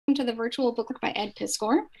to the virtual book by Ed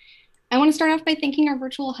Piskor. I want to start off by thanking our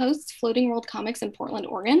virtual hosts, Floating World Comics in Portland,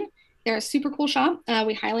 Oregon. They're a super cool shop.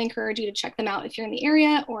 We highly encourage you to check them out if you're in the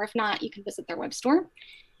area, or if not, you can visit their web store.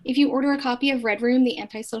 If you order a copy of Red Room, the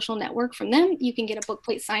Antisocial Network from them, you can get a book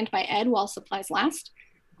plate signed by Ed while supplies last.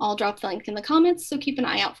 I'll drop the link in the comments, so keep an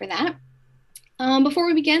eye out for that. Before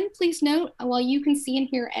we begin, please note, while you can see and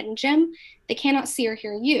hear Ed and Jim, they cannot see or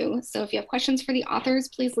hear you. So if you have questions for the authors,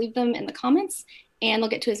 please leave them in the comments, and they'll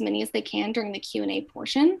get to as many as they can during the Q&A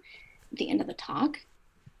portion at the end of the talk.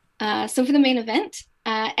 So for the main event,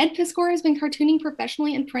 Ed Piskor has been cartooning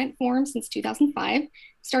professionally in print form since 2005,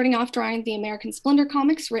 starting off drawing the American Splendor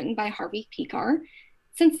comics written by Harvey Pekar.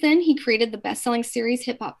 Since then, he created the best-selling series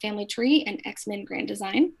Hip Hop Family Tree and X-Men Grand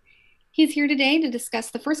Design. He's here today to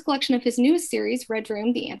discuss the first collection of his newest series, Red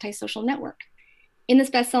Room, the Antisocial Network. In this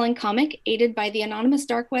best-selling comic, aided by the anonymous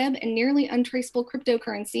dark web and nearly untraceable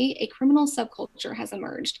cryptocurrency, a criminal subculture has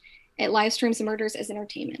emerged. It live streams murders as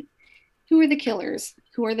entertainment. Who are the killers?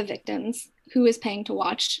 Who are the victims? Who is paying to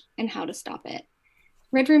watch? And how to stop it?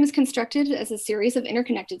 Red Room is constructed as a series of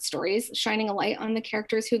interconnected stories, shining a light on the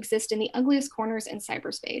characters who exist in the ugliest corners in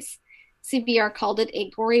cyberspace. CBR called it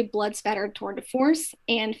a gory, blood-spattered tour de force,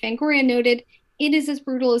 and Fangoria noted, "It is as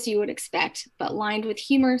brutal as you would expect, but lined with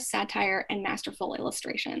humor, satire, and masterful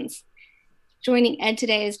illustrations." Joining Ed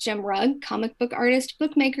today is Jim Rugg, comic book artist,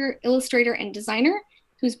 bookmaker, illustrator, and designer,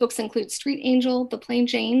 whose books include Street Angel, The Plain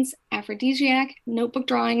Janes, Aphrodisiac, Notebook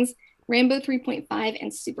Drawings, Rambo 3.5,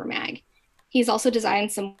 and Super Mag. He's also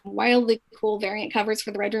designed some wildly cool variant covers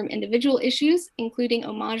for the Red Room individual issues, including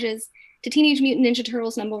homages to Teenage Mutant Ninja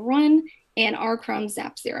Turtles #1 and R. Crumb's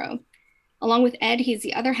Zap Zero. Along with Ed, he's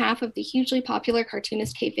the other half of the hugely popular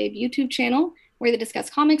Cartoonist Kayfabe YouTube channel, where they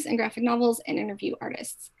discuss comics and graphic novels and interview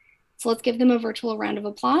artists. So let's give them a virtual round of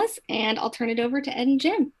applause, and I'll turn it over to Ed and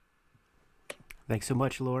Jim. Thanks so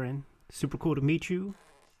much, Lauren. Super cool to meet you.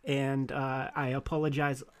 And I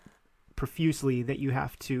apologize profusely that you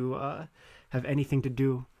have to have anything to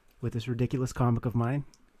do with this ridiculous comic of mine.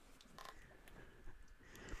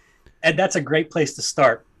 Ed, that's a great place to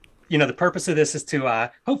start. You know, the purpose of this is to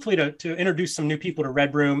hopefully to introduce some new people to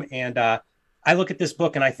Red Room. And I look at this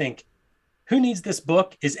book and I think, who needs this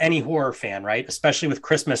book is any horror fan, right? Especially with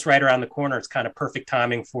Christmas right around the corner. It's kind of perfect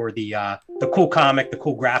timing for the cool comic, the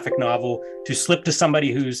cool graphic novel to slip to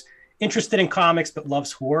somebody who's interested in comics but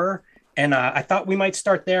loves horror. And I thought we might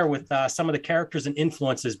start there with some of the characters and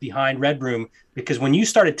influences behind Red Room, because when you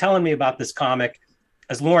started telling me about this comic,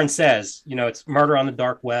 as Lauren says, you know, it's murder on the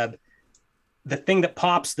dark web. The thing that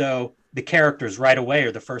pops, though, the characters right away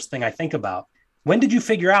are the first thing I think about. When did you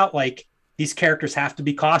figure out, like, these characters have to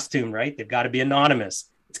be costumed, right? They've got to be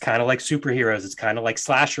anonymous. It's kind of like superheroes. It's kind of like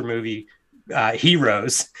slasher movie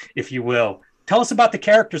heroes, if you will. Tell us about the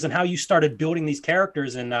characters and how you started building these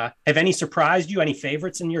characters, and have any surprised you? Any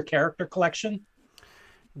favorites in your character collection?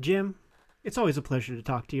 Jim, it's always a pleasure to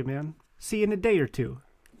talk to you, man. See you in a day or two.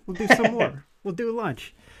 We'll do some more. We'll do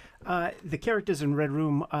lunch. The characters in Red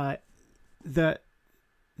Room, the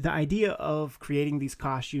idea of creating these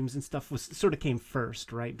costumes and stuff was sort of came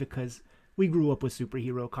first, right? Because we grew up with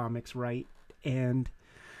superhero comics, right? And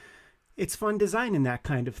it's fun designing that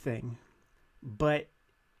kind of thing. But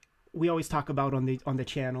we always talk about on the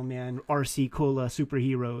channel, man, RC Cola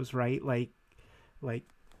superheroes, right? Like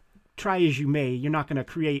try as you may, you're not going to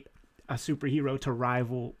create a superhero to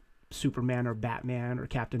rival Superman or Batman or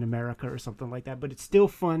Captain America or something like that, but it's still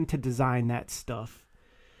fun to design that stuff.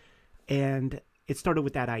 And it started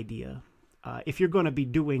with that idea. If you're going to be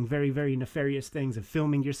doing very, very nefarious things and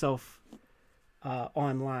filming yourself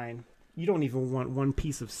online, you don't even want one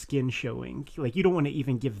piece of skin showing. Like, you don't want to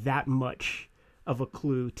even give that much of a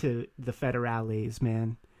clue to the federales,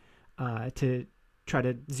 man, to try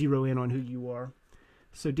to zero in on who you are.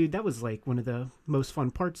 So, dude, that was like one of the most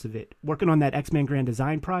fun parts of it. Working on that X-Men Grand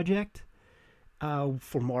Design project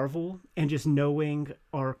for Marvel, and just knowing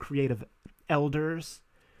our creative elders,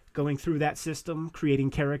 going through that system, creating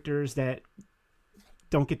characters that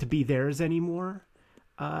don't get to be theirs anymore.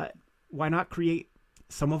 Why not create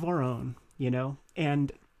some of our own, you know?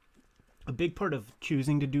 And a big part of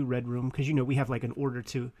choosing to do Red Room, because, you know, we have like an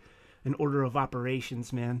order of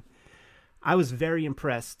operations, man. I was very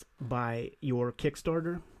impressed by your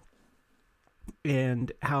Kickstarter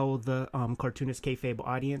and how the Cartoonist Kayfabe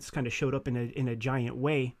audience kind of showed up in a giant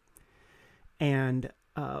way. And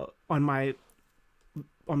on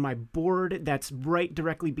my board that's right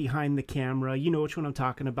directly behind the camera, you know which one I'm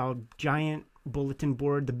talking about, giant bulletin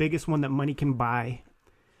board, the biggest one that money can buy.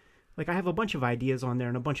 Like, I have a bunch of ideas on there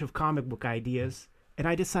and a bunch of comic book ideas, and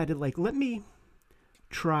I decided, like, let me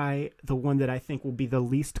try the one that I think will be the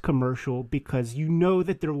least commercial, because you know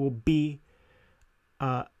that there will be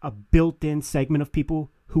a built-in segment of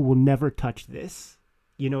people who will never touch this.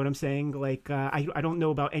 You know what I'm saying? Like, I don't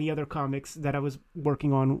know about any other comics that I was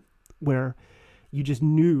working on where you just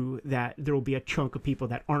knew that there will be a chunk of people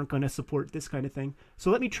that aren't going to support this kind of thing. So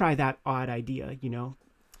let me try that odd idea, you know.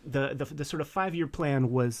 The sort of 5-year plan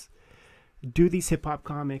was do these hip-hop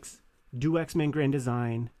comics, do X-Men Grand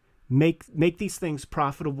Design, make these things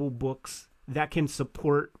profitable books that can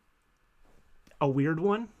support a weird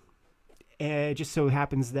one. And it just so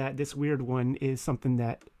happens that this weird one is something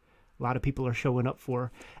that a lot of people are showing up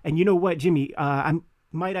for. And you know what, Jimmy,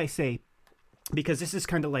 might I say, because this is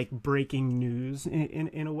kind of like breaking news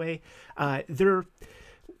in a way, there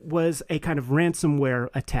was a kind of ransomware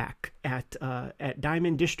attack at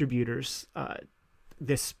Diamond Distributors over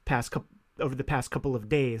the past couple of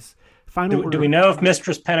days. Do we know if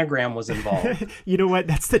Mistress Pentagram was involved? You know what?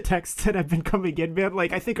 That's the text that I've been coming in, man.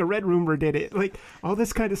 Like, I think a Red Rumor did it. Like, all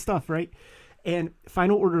this kind of stuff, right? And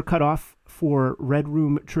final order cutoff for Red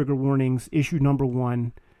Room Trigger Warnings issue number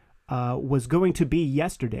 1 was going to be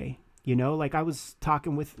yesterday. You know, like I was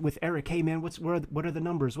talking with Eric. Hey, man, what are the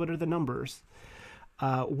numbers? What are the numbers?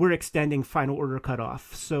 We're extending final order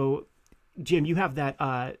cutoff. So, Jim, you have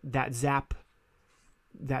that Zap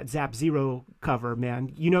Zero cover,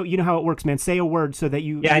 man. You know how it works, man. Say a word so that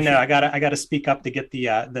you. Yeah, I know. I gotta speak up to get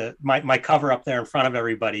my cover up there in front of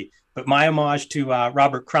everybody. But my homage to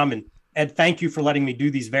Robert Crumb, and Ed, thank you for letting me do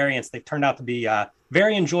these variants. They've turned out to be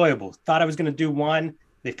very enjoyable. Thought I was going to do one.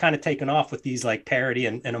 They've kind of taken off with these like parody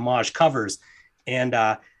and homage covers. And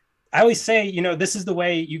I always say, you know, this is the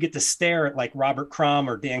way you get to stare at like Robert Crumb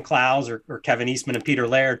or Dan Clowes or Kevin Eastman and Peter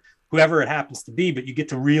Laird, whoever it happens to be, but you get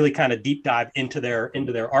to really kind of deep dive into their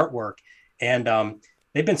artwork. And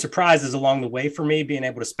they've been surprises along the way for me, being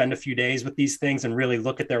able to spend a few days with these things and really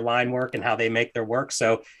look at their line work and how they make their work.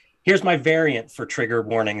 So here's my variant for Trigger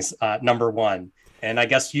Warnings number 1. And I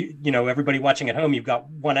guess you know, everybody watching at home, you've got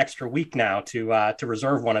 1 extra week now to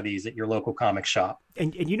reserve one of these at your local comic shop.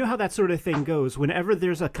 And you know how that sort of thing goes. Whenever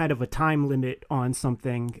there's a kind of a time limit on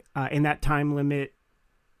something, and that time limit,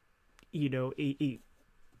 you know,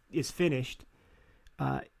 is finished,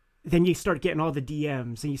 then you start getting all the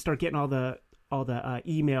DMs and you start getting all the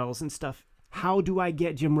emails and stuff. How do I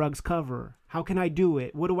get Jim Rugg's cover? How can I do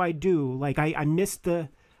it? What do I do? Like I missed the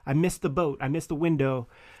boat. I missed the window.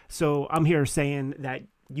 So I'm here saying that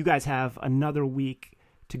you guys have another week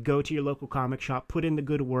to go to your local comic shop, put in the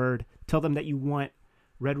good word, tell them that you want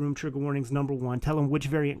Red Room Trigger Warnings number 1, tell them which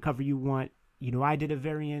variant cover you want. You know, I did a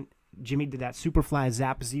variant. Jimmy did that Superfly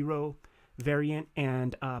Zap Zero variant,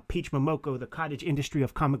 and Peach Momoko, the Cottage Industry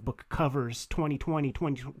of Comic Book Covers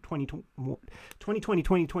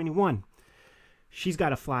 2020-2021. She's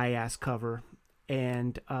got a fly-ass cover,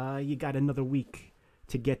 and you got another week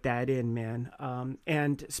to get that in, man.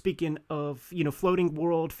 And speaking of, you know, Floating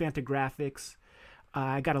World, Fantagraphics,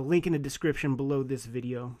 I got a link in the description below this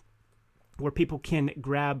video where people can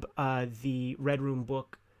grab the Red Room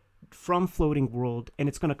book from Floating World, and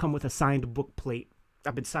it's going to come with a signed book plate.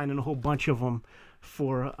 I've been signing a whole bunch of them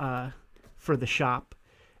for the shop,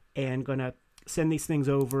 and gonna send these things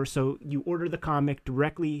over. So you order the comic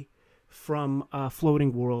directly from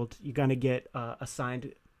Floating World, you're gonna get a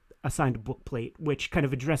signed book plate, which kind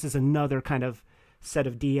of addresses another kind of set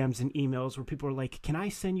of DMs and emails where people are like, can I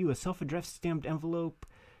send you a self-addressed stamped envelope,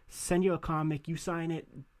 send you a comic, you sign it,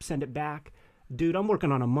 send it back? Dude, I'm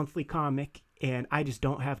working on a monthly comic, and I just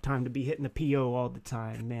don't have time to be hitting the PO all the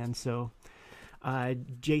time, man. So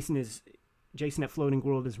Jason at Floating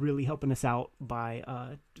World is really helping us out by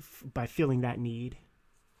filling that need.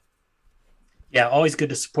 Yeah, always good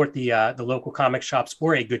to support the local comic shops,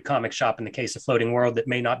 or a good comic shop in the case of Floating World that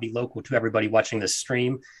may not be local to everybody watching this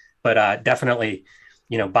stream, but definitely,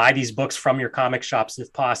 you know, buy these books from your comic shops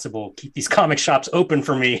if possible. Keep these comic shops open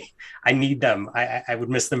for me. I need them. I would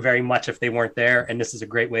miss them very much if they weren't there, and this is a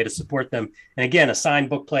great way to support them. And again, a signed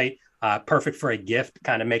book plate, perfect for a gift,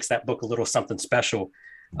 kind of makes that book a little something special.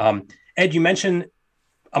 Ed, you mentioned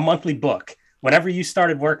a monthly book. Whenever you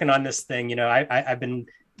started working on this thing, you know, I've been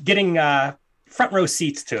getting front row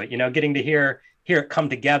seats to it, you know, getting to hear it come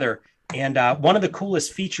together. And one of the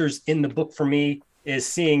coolest features in the book for me is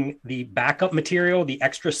seeing the backup material, the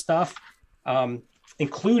extra stuff,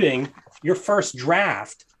 including your first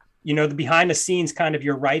draft, you know, the behind the scenes kind of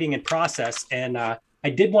your writing and process. And I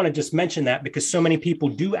did want to just mention that because so many people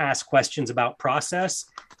do ask questions about process.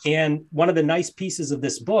 And one of the nice pieces of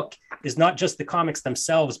this book is not just the comics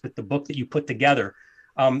themselves, but the book that you put together.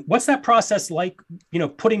 What's that process like, you know,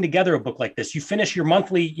 putting together a book like this? You finish your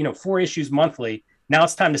monthly, you know, 4 issues monthly. Now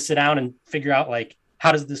it's time to sit down and figure out, like,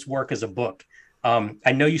 how does this work as a book?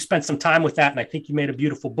 I know you spent some time with that, and I think you made a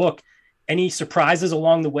beautiful book. Any surprises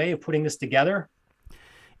along the way of putting this together?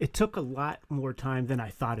 It took a lot more time than I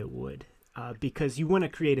thought it would, because you want to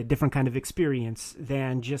create a different kind of experience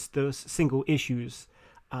than just those single issues.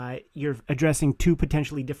 You're addressing two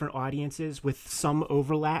potentially different audiences with some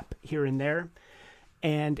overlap here and there,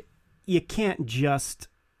 and you can't just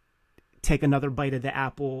take another bite of the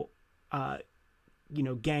apple,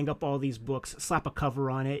 gang up all these books, slap a cover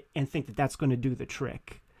on it, and think that that's going to do the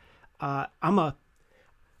trick.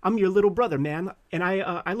 I'm your little brother, man, and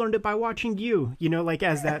I learned it by watching you. Like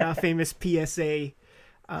as that famous PSA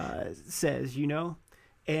says,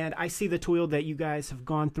 And I see the toil that you guys have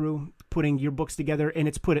gone through putting your books together, and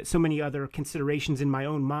it's put so many other considerations in my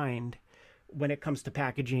own mind when it comes to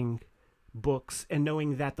packaging books and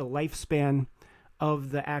knowing that the lifespan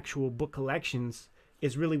of the actual book collections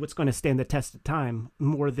is really what's going to stand the test of time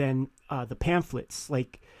more than the pamphlets.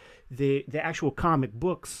 Like the actual comic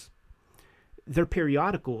books, they're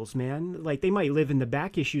periodicals, man. Like they might live in the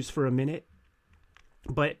back issues for a minute,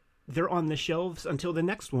 but they're on the shelves until the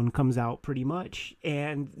next one comes out pretty much.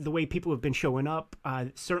 And the way people have been showing up,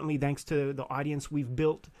 certainly thanks to the audience we've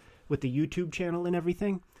built with the YouTube channel and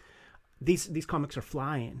everything, these comics are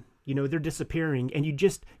flying. They're disappearing, and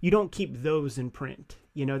you don't keep those in print.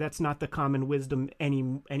 That's not the common wisdom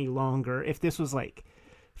any longer. If this was like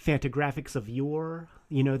Fantagraphics of yore,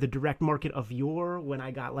 the direct market of yore, when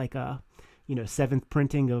I got like a, 7th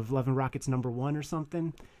printing of Love and Rockets #1 or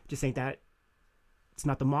something, just ain't that. It's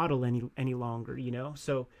not the model any longer,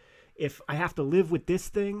 So if I have to live with this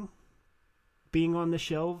thing being on the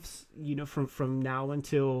shelves, from now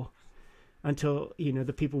until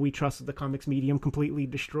the people we trust with the comics medium completely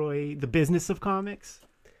destroy the business of comics,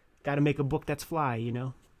 got to make a book that's fly.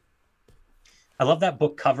 I love that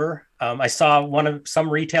book cover. I saw some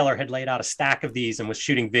retailer had laid out a stack of these and was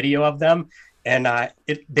shooting video of them, and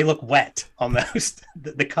they look wet almost.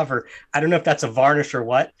 the cover. I don't know if that's a varnish or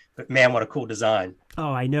what, but man, what a cool design.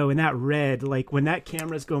 Oh, I know. And that red, like when that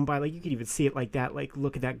camera's going by, like you could even see it like that. Like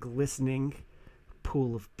look at that glistening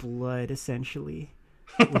pool of blood, essentially,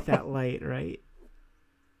 with that light, right?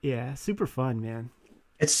 Yeah, super fun, man.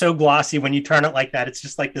 It's so glossy when you turn it like that. It's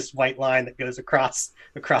just like this white line that goes across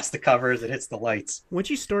the cover as it hits the lights.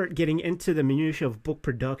 Once you start getting into the minutiae of book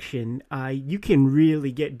production, you can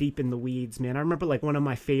really get deep in the weeds, man. I remember like one of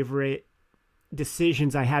my favorite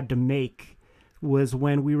decisions I had to make was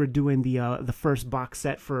when we were doing the first box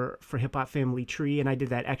set for Hip Hop Family Tree, and I did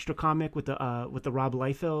that extra comic with the Rob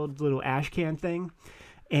Liefeld little ash can thing.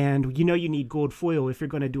 And you need gold foil if you're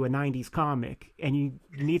going to do a 90s comic, and you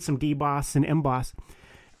need some deboss and emboss.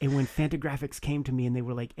 And when Fantagraphics came to me and they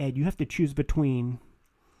were like, Ed, you have to choose between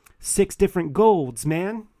 6 different golds,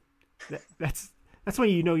 man. That's when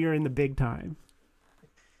you're in the big time.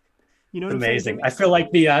 Amazing. I feel like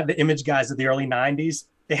the image guys of the early 90s,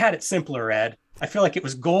 they had it simpler, Ed. I feel like it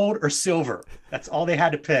was gold or silver. That's all they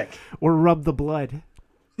had to pick. Or rub the blood.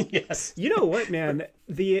 Yes. You know what, man?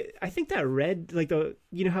 I think that red, like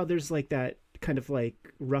how there's like that kind of like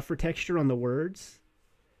rougher texture on the words.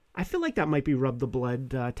 I feel like that might be rub the blood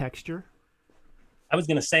texture. I was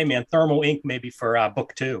gonna say, man, thermal ink maybe for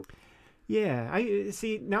book 2. Yeah, I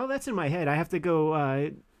see. Now that's in my head. I have to go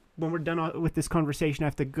when we're done with this conversation. I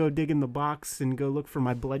have to go dig in the box and go look for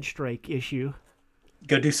my Bloodstrike issue.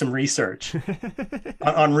 Go do some research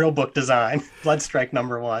on real book design. Bloodstrike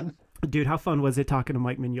 #1. Dude, how fun was it talking to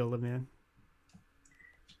Mike Mignola, man?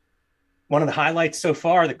 One of the highlights so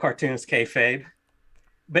far, the cartoonist kayfabe.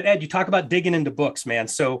 But Ed, you talk about digging into books, man.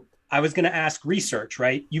 So I was going to ask research,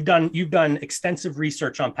 right? You've done extensive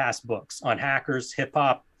research on past books, on Hackers, hip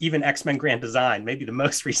hop, even X-Men Grand Design, maybe the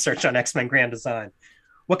most research on X-Men Grand Design.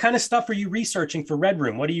 What kind of stuff are you researching for Red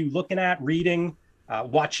Room? What are you looking at, reading,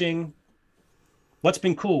 watching? What's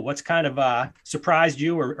been cool? What's kind of surprised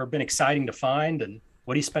you or been exciting to find? And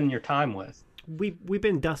what are you spending your time with? We've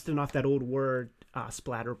been dusting off that old word,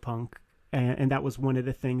 splatterpunk, and that was one of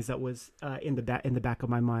the things that was in the back of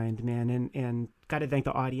my mind, man. And got to thank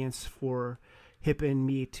the audience for hipping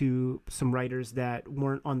me to some writers that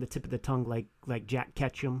weren't on the tip of the tongue, like Jack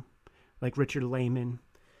Ketchum, like Richard Lehman.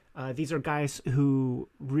 These are guys who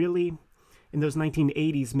really, in those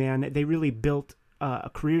 1980s, man, they really built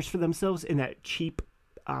careers for themselves in that cheap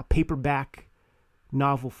paperback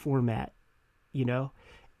novel format,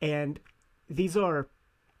 and these are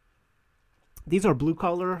blue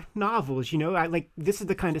collar novels, this is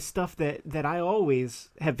the kind of stuff that I always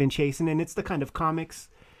have been chasing, and it's the kind of comics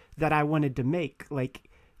that I wanted to make. Like,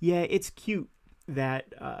 yeah, it's cute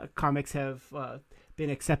that comics have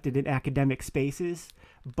been accepted in academic spaces,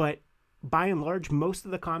 but by and large, most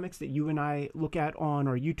of the comics that you and I look at on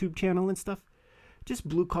our YouTube channel and stuff, just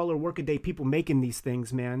blue collar workaday people making these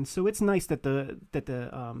things, man. So it's nice that the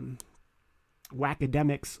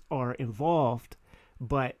whackademics are involved,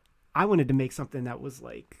 but I wanted to make something that was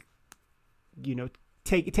like, you know,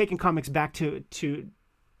 taking comics back to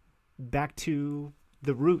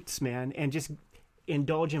the roots, man, and just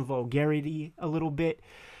indulge in vulgarity a little bit.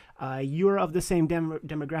 You're of the same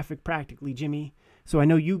demographic practically, Jimmy. So I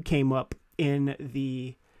know you came up in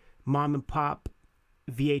the mom and pop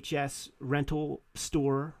VHS rental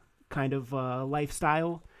store kind of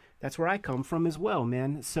lifestyle. That's where I come from as well,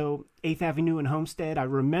 man. So 8th Avenue and Homestead, I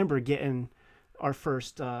remember getting our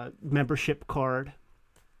first membership card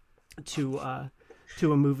to a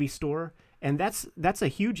movie store, and that's a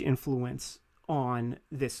huge influence on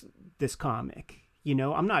this comic. You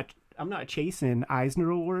know, I'm not chasing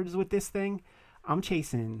Eisner Awards with this thing. I'm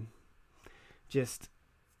chasing just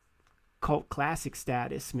cult classic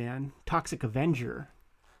status, man. Toxic Avenger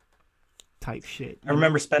type shit. I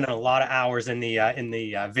remember spending a lot of hours in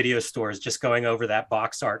the video stores just going over that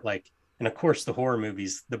box art, like, and of course the horror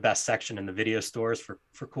movies, the best section in the video stores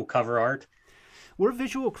for cool cover art. We're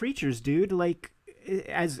visual creatures, dude. Like,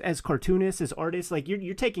 as cartoonists, as artists, like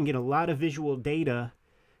you're taking in a lot of visual data,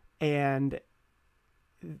 and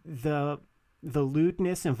the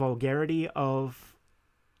lewdness and vulgarity of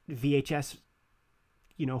VHS,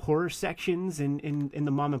 you know, horror sections in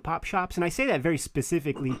the mom and pop shops. And I say that very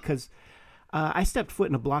specifically because I stepped foot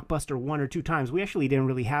in a Blockbuster 1 or 2 times. We actually didn't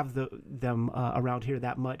really have them around here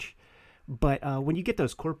that much. But when you get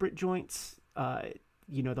those corporate joints,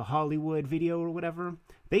 you know, the Hollywood Video or whatever,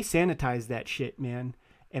 they sanitize that shit, man.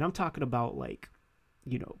 And I'm talking about, like,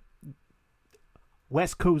 you know,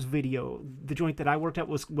 West Coast Video. The joint that I worked at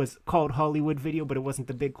was called Hollywood Video, but it wasn't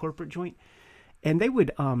the big corporate joint. And they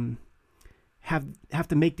would have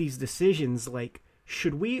to make these decisions, like,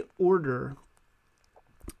 should we order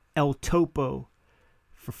El Topo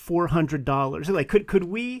for $400? Like, could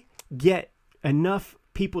we get enough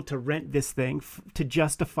people to rent this thing to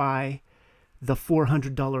justify the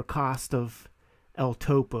 $400 cost of El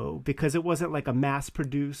Topo? Because it wasn't like a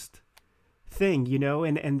mass-produced thing, you know,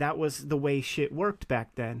 and that was the way shit worked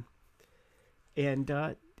back then. And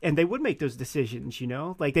they would make those decisions, you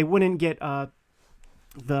know, like they wouldn't get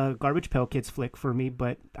the Garbage Pail Kids flick for me,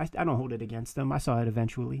 but I don't hold it against them. I saw it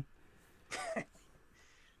eventually.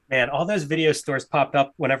 Man, all those video stores popped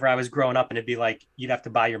up whenever I was growing up, and it'd be like you'd have to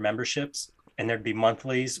buy your memberships, and there'd be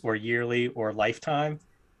monthlies or yearly or lifetime.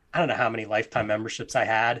 I don't know how many lifetime memberships I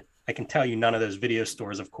had. I can tell you none of those video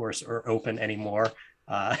stores, of course, are open anymore.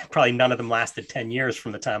 Probably none of them lasted 10 years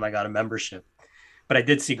from the time I got a membership. But I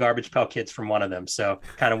did see Garbage Pail Kids from one of them, so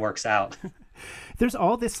kind of works out. There's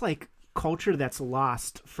all this, like, culture that's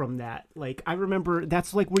lost from that. Like, I remember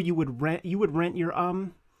that's like where you would rent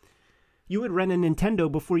your you would rent a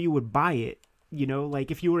Nintendo before you would buy it. You know,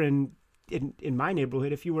 like if you were in my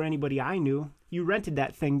neighborhood, if you were anybody I knew, you rented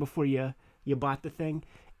that thing before you bought the thing.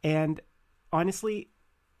 And honestly,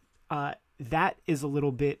 that is a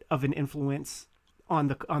little bit of an influence on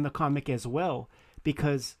the comic as well,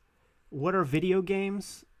 because what are video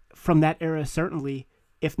games from that era? Certainly,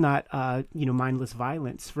 if not, mindless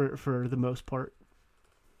violence for the most part.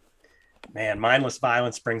 Man, mindless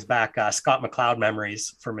violence brings back Scott McCloud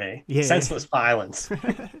memories for me. Yeah. Senseless violence.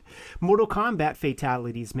 Mortal Kombat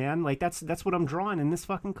fatalities, man. Like that's what I'm drawing in this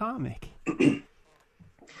fucking comic.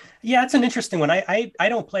 Yeah, it's an interesting one. I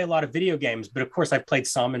don't play a lot of video games, but of course I've played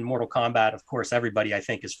some in Mortal Kombat. Of course, everybody I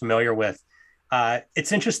think is familiar with.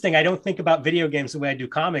 It's interesting. I don't think about video games the way I do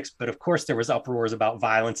comics, but of course there was uproars about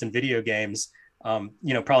violence in video games.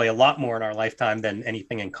 Probably a lot more in our lifetime than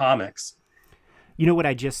anything in comics. You know what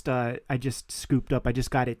I just scooped up? I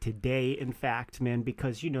just got it today, in fact, man,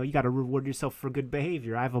 because, you got to reward yourself for good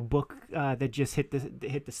behavior. I have a book that just hit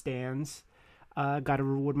the stands. Got to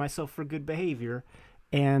reward myself for good behavior.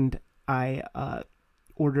 And I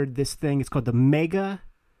ordered this thing. It's called the Mega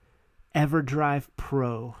EverDrive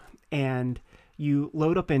Pro. And you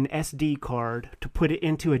load up an SD card to put it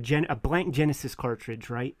into a blank Genesis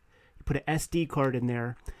cartridge, right? You put an SD card in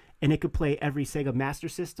there, and it could play every Sega Master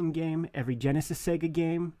System game, every Genesis Sega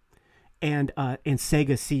game, and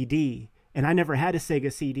Sega CD. And I never had a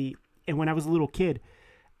Sega CD. And when I was a little kid,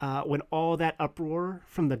 when all that uproar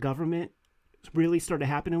from the government really started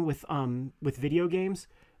happening with video games,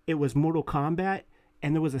 it was Mortal Kombat,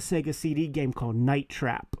 and there was a Sega CD game called Night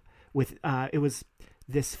Trap. It was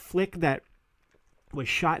this flick that was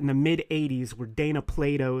shot in the mid-'80s where Dana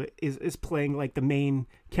Plato is playing like the main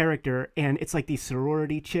character, and it's like these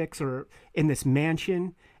sorority chicks are in this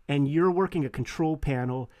mansion, and you're working a control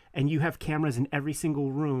panel, and you have cameras in every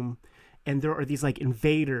single room, and there are these like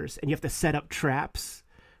invaders, and you have to set up traps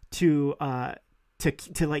to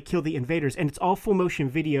like kill the invaders, and it's all full motion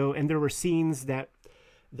video. And there were scenes that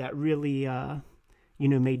really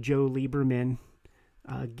made Joe Lieberman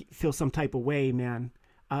feel some type of way, man.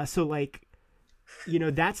 So like,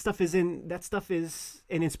 that stuff is an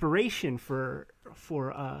inspiration for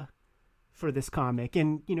this comic.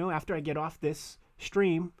 And after I get off this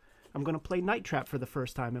stream, I'm gonna play Night Trap for the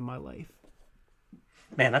first time in my life.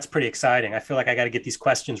 Man, that's pretty exciting. I feel like I got to get these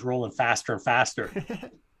questions rolling faster and faster.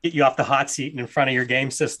 Get you off the hot seat and in front of your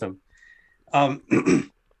game system.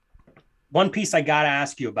 One piece I got to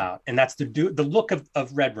ask you about, and that's the look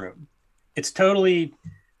of Red Room. It's totally,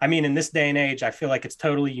 I mean, in this day and age, I feel like it's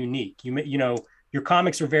totally unique. Your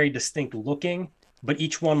comics are very distinct looking, but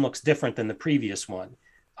each one looks different than the previous one.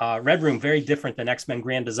 Red Room, very different than X-Men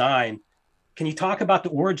Grand Design. Can you talk about the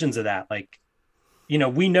origins of that? Like,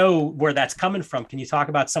 we know where that's coming from. Can you talk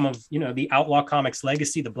about some of, the Outlaw Comics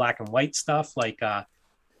legacy, the black and white stuff? Like,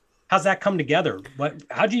 how's that come together?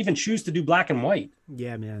 How'd you even choose to do black and white?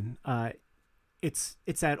 Yeah, man. It's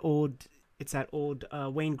that old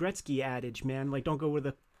Wayne Gretzky adage, man. Like, don't go where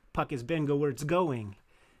the puck has been, go where it's going.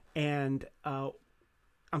 And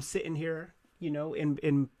I'm sitting here,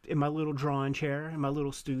 in my little drawing chair, in my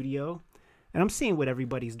little studio, and I'm seeing what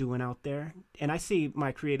everybody's doing out there. And I see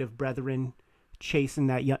my creative brethren chasing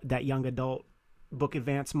that young adult book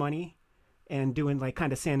advance money and doing like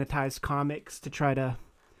kind of sanitized comics to try to,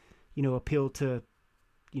 appeal to,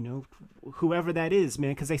 whoever that is,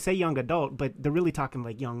 man. Because they say young adult, but they're really talking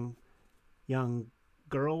like young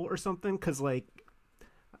girl or something. Because like,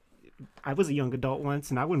 I was a young adult once,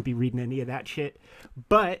 and I wouldn't be reading any of that shit,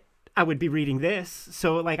 but I would be reading this.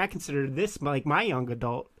 So like, I consider this like my young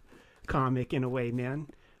adult comic in a way, man,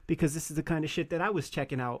 because this is the kind of shit that I was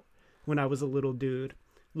checking out when I was a little dude,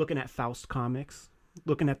 looking at Faust comics,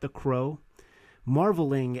 looking at The Crow,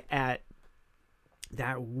 marveling at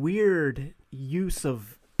that weird use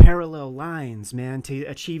of parallel lines, man, to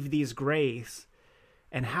achieve these grays.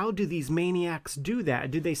 And how do these maniacs do that?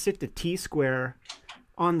 Do they sit the T-square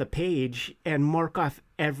on the page and mark off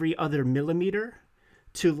every other millimeter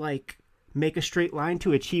to like make a straight line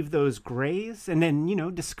to achieve those grays? And then,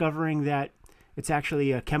 discovering that it's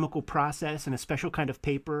actually a chemical process and a special kind of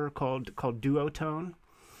paper called duotone.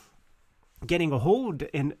 Getting a hold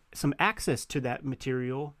and some access to that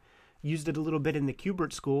material, used it a little bit in the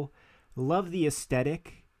Kubert School. Love the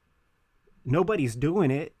aesthetic. Nobody's doing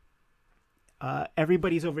it.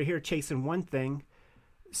 Everybody's over here chasing one thing.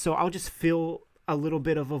 So I'll just fill a little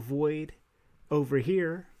bit of a void over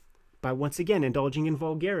here by once again indulging in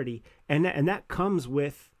vulgarity. And that comes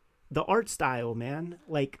with the art style, man.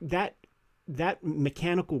 Like that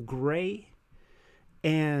mechanical gray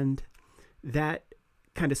and that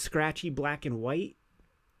kind of scratchy black and white,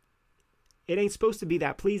 it ain't supposed to be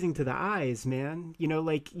that pleasing to the eyes, man.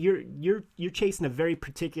 Like you're chasing a very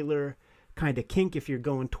particular kind of kink if you're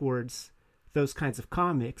going towards those kinds of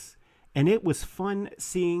comics. And it was fun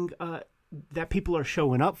seeing that people are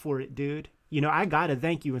showing up for it, dude. I gotta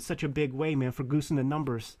thank you in such a big way, man, for goosing the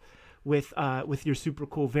numbers with your super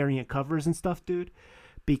cool variant covers and stuff, dude.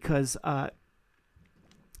 Because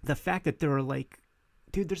the fact that there are like,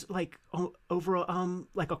 dude, there's like over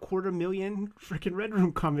like 250,000 freaking Red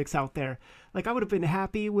Room comics out there. Like, I would have been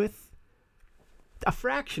happy with a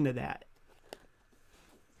fraction of that.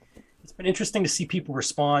 It's been interesting to see people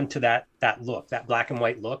respond to that look, that black and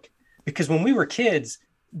white look, because when we were kids,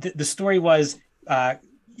 the story was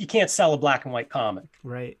you can't sell a black and white comic,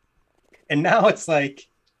 right? And now it's like,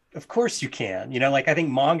 of course you can. Like, I think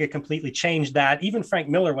manga completely changed that. Even Frank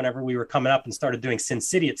Miller, whenever we were coming up and started doing Sin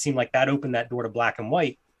City, it seemed like that opened that door to black and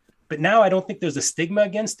white. But now I don't think there's a stigma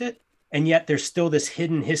against it. And yet there's still this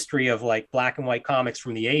hidden history of like black and white comics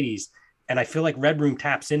from the 80s. And I feel like Red Room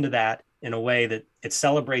taps into that in a way that it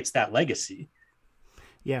celebrates that legacy.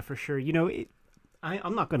 Yeah, for sure.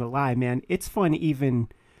 I'm not going to lie, man. It's fun even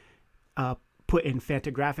putting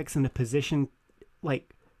Fantagraphics in a position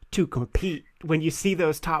like to compete when you see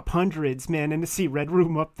those top hundreds, man, and to see Red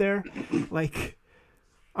Room up there, like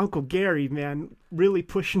Uncle Gary, man, really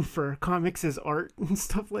pushing for comics as art and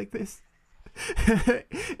stuff like this.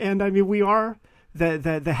 And I mean, we are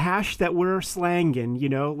the hash that we're slanging,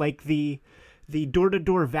 like the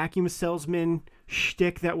door-to-door vacuum salesman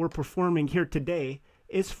shtick that we're performing here today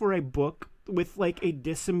is for a book with like a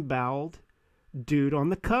disemboweled dude on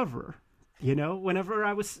the cover. Whenever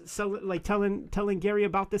I was telling Gary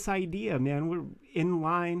about this idea, man, we're in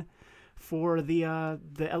line for the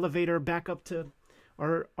elevator back up to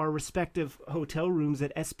our respective hotel rooms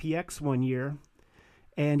at SPX one year,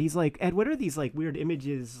 And he's like, Ed, what are these like weird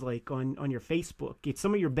images like on your Facebook? It's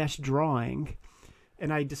some of your best drawing.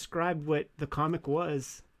 And I described what the comic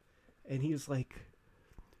was, and he was like,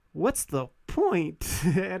 what's the point?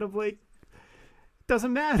 And I'm like,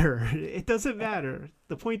 doesn't matter. It doesn't matter.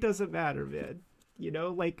 The point doesn't matter, man. You know,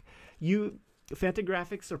 like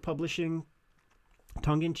Fantagraphics are publishing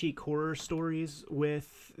tongue-in-cheek horror stories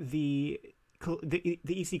with the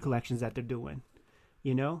EC collections that they're doing.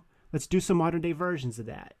 You know, let's do some modern day versions of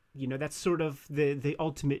that. You know, that's sort of the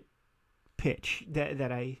ultimate pitch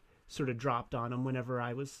that I sort of dropped on them whenever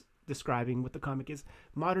I was describing what the comic is.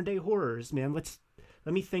 Modern day horrors, man.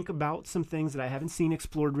 Let me think about some things that I haven't seen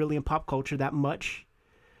explored really in pop culture that much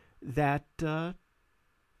that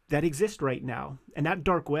exist right now. And that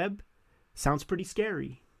dark web sounds pretty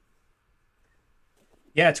scary.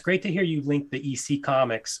 Yeah, it's great to hear you link the EC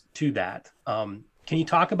Comics to that. Can you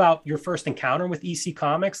talk about your first encounter with EC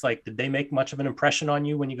Comics? Like, did they make much of an impression on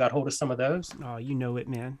you when you got hold of some of those? Oh, you know it,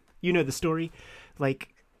 man. You know the story.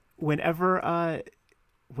 Like, whenever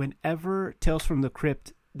Tales from the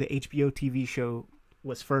Crypt, the HBO TV show,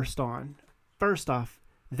 was first off,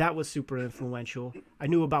 that was super influential. I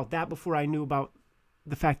knew about that before I knew about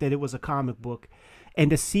the fact that it was a comic book. And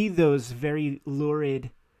to see those very lurid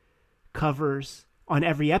covers on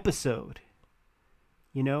every episode,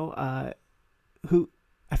 you know,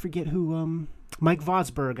 I forget who, Mike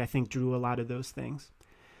Vosberg, I think, drew a lot of those things.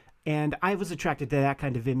 And I was attracted to that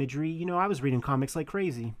kind of imagery. You know, I was reading comics like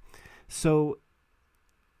crazy. So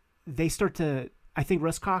they start to, I think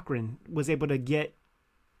Russ Cochran was able to get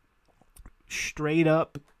straight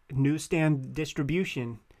up newsstand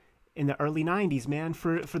distribution in the early 90s, man,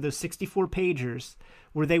 for those 64 pagers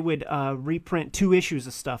where they would reprint 2 issues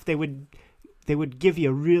of stuff. They would give you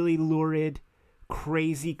a really lurid,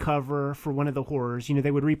 crazy cover for one of the horrors. You know,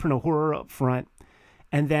 they would reprint a horror up front,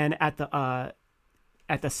 and then at the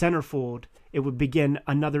centerfold, it would begin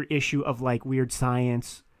another issue of like weird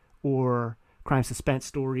science or crime suspense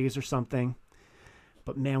stories or something.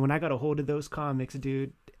 But man, when I got a hold of those comics,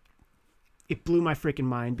 dude, it blew my freaking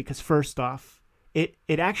mind, because first off, it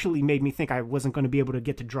actually made me think I wasn't going to be able to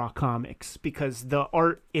get to draw comics, because the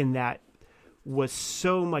art in that was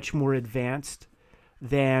so much more advanced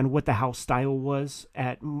than what the house style was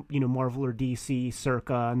at, you know, Marvel or DC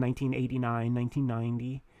circa 1989,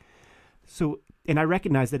 1990. So, and I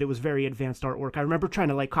recognized that it was very advanced artwork. I remember trying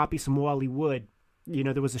to like copy some Wally Wood. You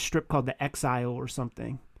know, there was a strip called The Exile or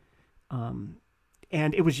something.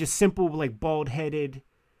 And it was just simple, like bald-headed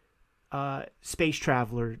space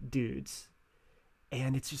traveler dudes.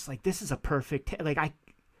 And it's just like, this is a perfect, like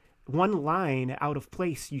one line out of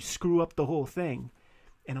place, you screw up the whole thing.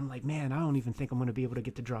 And I'm like, man, I don't even think I'm going to be able to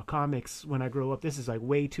get to draw comics when I grow up. This is like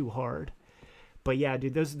way too hard. But yeah,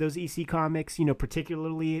 dude, those EC comics, you know,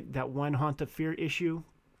 particularly that one Haunt of Fear issue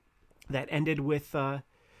that ended with, it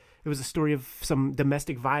was a story of some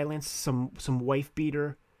domestic violence, some wife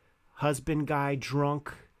beater, husband guy,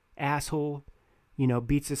 drunk, asshole, you know,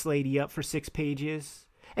 beats this lady up for 6 pages.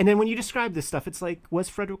 And then when you describe this stuff, it's like, was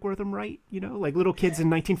Frederick Wortham right? You know, like little kids in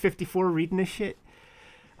 1954 reading this shit.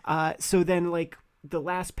 So then like the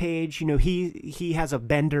last page, you know, he has a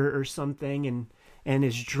bender or something and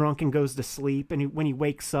is drunk and goes to sleep. And when he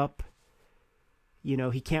wakes up, you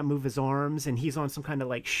know, he can't move his arms and he's on some kind of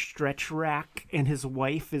like stretch rack, and his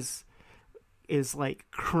wife is like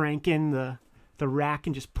cranking the rack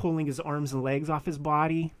and just pulling his arms and legs off his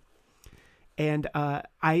body. And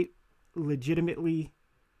I legitimately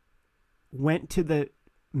went to the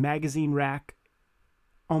magazine rack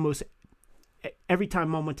almost every time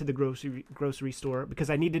Mom went to the grocery store, because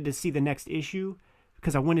I needed to see the next issue,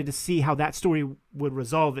 because I wanted to see how that story would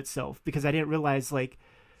resolve itself, because I didn't realize like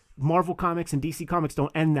Marvel Comics and DC Comics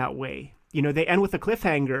don't end that way. You know, they end with a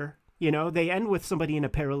cliffhanger, you know, they end with somebody in a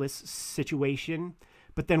perilous situation,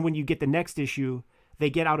 but then when you get the next issue, they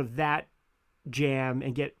get out of that jam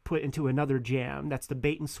and get put into another jam. That's the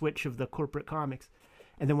bait and switch of the corporate comics.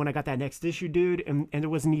 And then when I got that next issue, dude, and there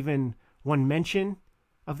wasn't even one mention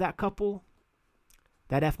of that couple,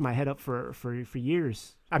 that effed my head up for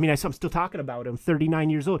years. I mean, I'm still talking about it. I'm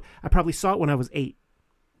 39 years old. I probably saw it when I was 8.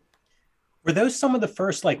 Were those some of the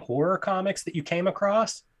first like horror comics that you came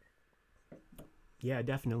across? Yeah,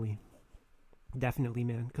 definitely. Definitely,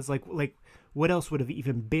 man. Because like what else would have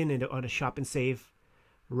even been on a Shop and Save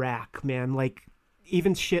rack, man? Like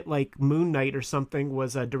even shit like Moon Knight or something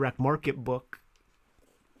was a direct market book.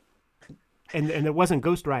 And it wasn't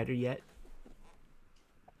Ghost Rider yet.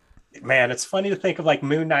 Man, it's funny to think of like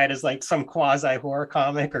Moon Knight as like some quasi horror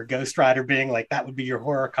comic, or Ghost Rider being like that would be your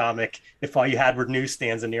horror comic if all you had were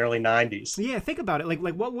newsstands in the early 90s. Yeah, think about it. Like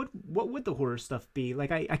what would the horror stuff be?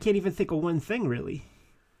 Like I can't even think of one thing really.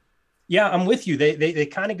 Yeah, I'm with you. They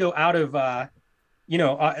kind of go out of at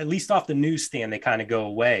least off the newsstand, they kind of go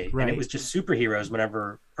away. Right. And it was just superheroes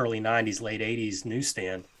whenever early 90s, late 80s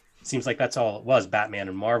newsstand. Seems like that's all it was, Batman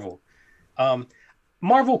and Marvel.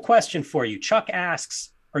 Marvel question for you. Chuck asks,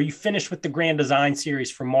 are you finished with the Grand Design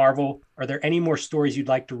series for Marvel? Are there any more stories you'd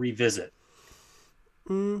like to revisit?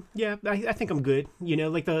 Yeah, I think I'm good.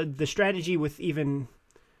 Like the strategy with even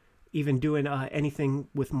doing anything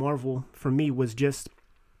with Marvel for me was just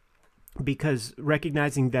because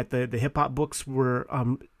recognizing that the hip hop books were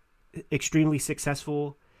extremely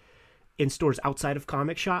successful in stores outside of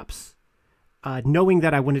comic shops, knowing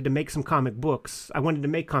that I wanted to make some comic books. I wanted to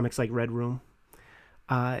make comics like Red Room.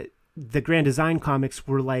 The Grand Design comics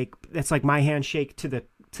were that's like my handshake to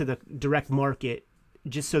the direct market,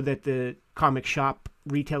 just so that the comic shop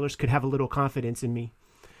retailers could have a little confidence in me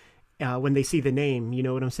when they see the name. You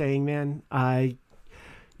know what I'm saying, man?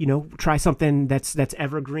 Try something that's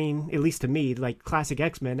evergreen, at least to me. Like classic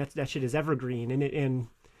X-Men, that shit is evergreen, and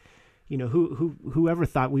whoever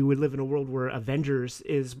thought we would live in a world where Avengers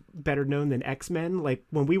is better known than X-Men? Like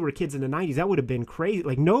when we were kids in the 90s, that would have been crazy.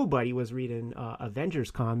 Like nobody was reading Avengers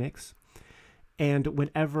comics. And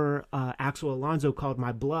whenever Axel Alonso called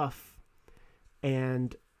my bluff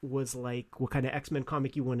and was like, what kind of X-Men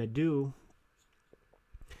comic you want to do?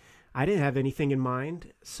 I didn't have anything in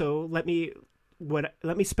mind. So let me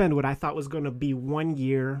spend what I thought was going to be 1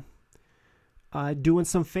 year doing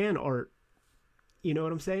some fan art. You know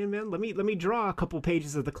what I'm saying, man? Let me draw a couple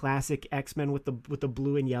pages of the classic X-Men with the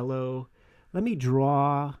blue and yellow. Let me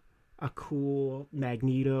draw a cool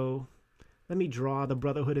Magneto. Let me draw the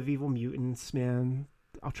Brotherhood of Evil Mutants, man.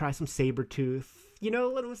 I'll try some Sabretooth.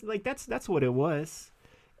 Like that's what it was.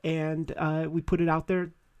 And we put it out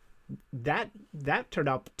there. That turned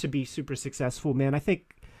out to be super successful, man. I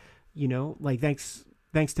think,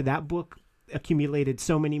 thanks to that book, accumulated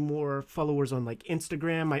so many more followers on like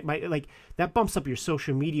Instagram. My that bumps up your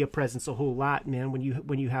social media presence a whole lot, man, when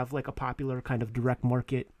you have like a popular kind of direct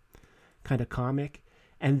market kind of comic.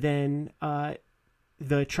 And then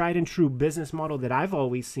the tried and true business model that I've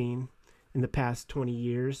always seen in the past 20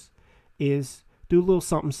 years is do a little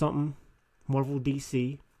something, Marvel,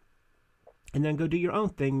 DC, and then go do your own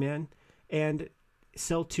thing, man, and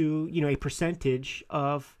sell to, a percentage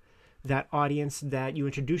of that audience that you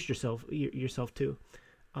introduced yourself to.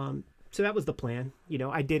 So that was the plan.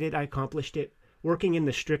 I did it. I accomplished it. Working in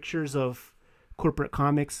the strictures of corporate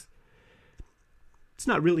comics, it's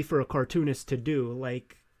not really for a cartoonist to do.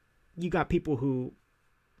 Like, you got people who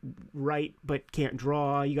write but can't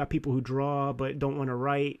draw. You got people who draw but don't want to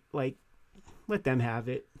write. Like, let them have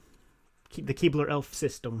it. The Keebler-Elf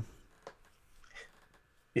system.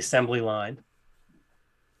 The assembly line.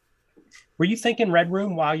 Were you thinking Red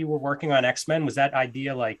Room while you were working on X-Men? Was that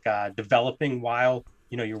idea like developing while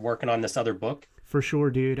you're working on this other book? For sure,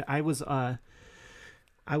 dude. I was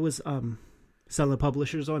selling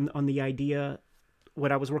publishers on the idea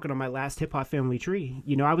when I was working on my last Hip Hop Family Tree.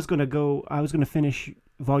 I was gonna finish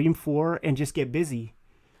Volume 4 and just get busy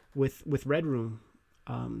with Red Room,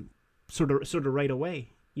 sort of right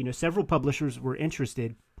away. Several publishers were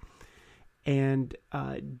interested. And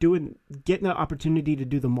getting the opportunity to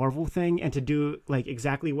do the Marvel thing and to do like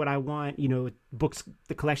exactly what I want. Books,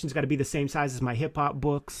 the collection's got to be the same size as my hip hop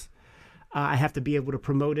books. I have to be able to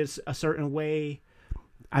promote it a certain way.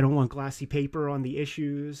 I don't want glossy paper on the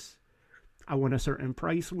issues. I want a certain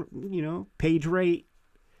price, page rate.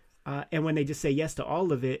 And when they just say yes to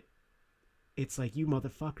all of it, it's like, you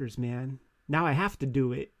motherfuckers, man. Now I have to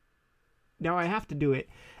do it.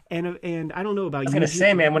 And I don't know about you. I was going to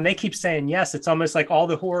say, man, when they keep saying yes, it's almost like all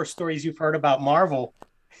the horror stories you've heard about Marvel.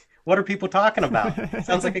 What are people talking about?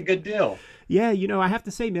 Sounds like a good deal. Yeah, I have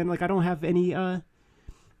to say, man, like I don't have any.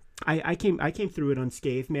 I came through it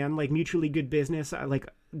unscathed, man. Like mutually good business.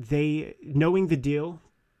 They knowing the deal,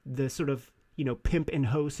 the sort of pimp and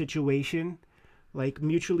hoe situation, like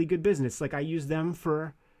mutually good business. Like I used them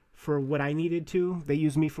for what I needed to. They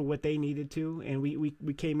used me for what they needed to, and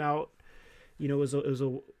we came out. It was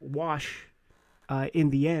a wash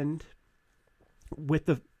in the end, with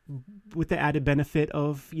the added benefit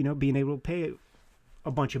of being able to pay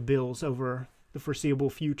a bunch of bills over the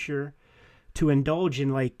foreseeable future to indulge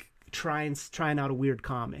in like trying out a weird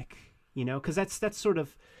comic, because that's sort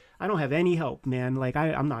of, I don't have any help, man. Like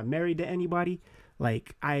I'm not married to anybody.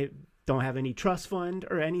 Like I don't have any trust fund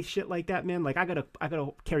or any shit like that, man. Like I gotta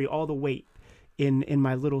carry all the weight in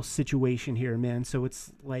my little situation here, man. So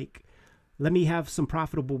it's like, let me have some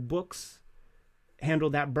profitable books handle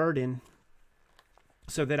that burden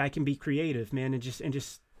so that I can be creative, man, and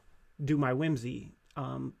just do my whimsy.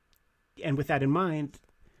 And with that in mind,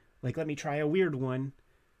 like, let me try a weird one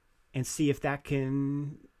and see if that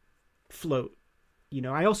can float. You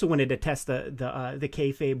know, I also wanted to test the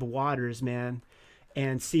kayfabe waters, man,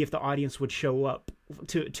 and see if the audience would show up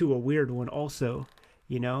to a weird one also.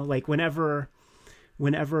 You know, like whenever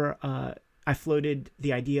I floated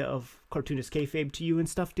the idea of cartoonist kayfabe to you and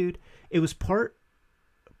stuff, dude, it was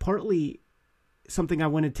partly something I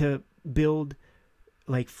wanted to build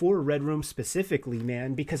like for Red Room specifically,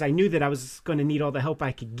 man, because I knew that I was going to need all the help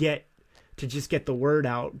I could get to just get the word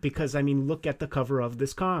out. Because I mean, look at the cover of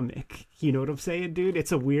this comic. You know what I'm saying, dude?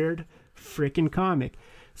 It's a weird freaking comic.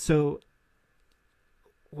 So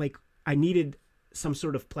like I needed some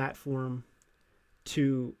sort of platform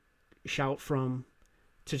to shout from,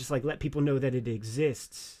 to just like let people know that it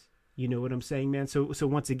exists. You know what I'm saying, man? So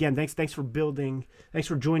once again, thanks for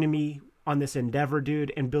joining me on this endeavor,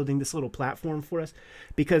 dude, and building this little platform for us.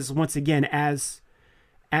 Because once again, as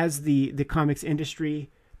the comics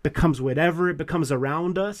industry becomes whatever it becomes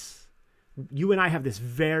around us, you and I have this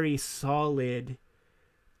very solid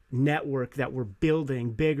network that we're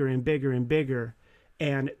building bigger and bigger and bigger.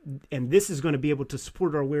 And this is going to be able to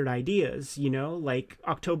support our weird ideas, you know? Like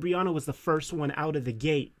Octobriana was the first one out of the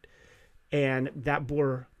gate, and that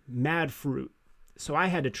bore mad fruit. So I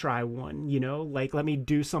had to try one, you know? Like, let me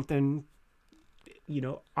do something, you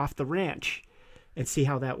know, off the ranch and see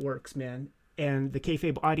how that works, man. And the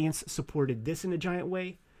kayfabe audience supported this in a giant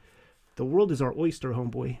way. The world is our oyster,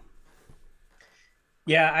 homeboy.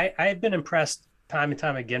 Yeah, I've been impressed time and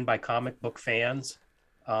time again by comic book fans.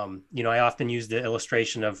 You know, I often use the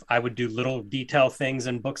illustration of I would do little detail things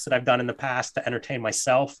in books that I've done in the past to entertain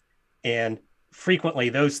myself. And frequently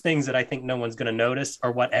those things that I think no one's going to notice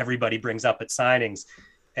are what everybody brings up at signings.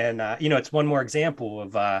 And, you know, it's one more example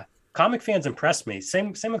of comic fans impress me.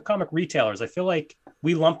 Same with comic retailers. I feel like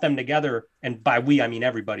we lump them together. And by we, I mean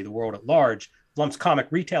everybody, the world at large, lumps comic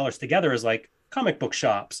retailers together as like comic book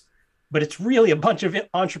shops. But it's really a bunch of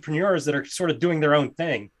entrepreneurs that are sort of doing their own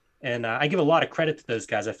thing. And I give a lot of credit to those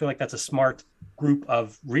guys. I feel like that's a smart group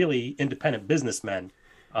of really independent businessmen.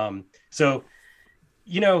 So,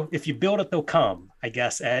 you know, if you build it, they'll come, I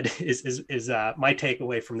guess, Ed, is my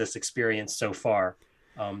takeaway from this experience so far.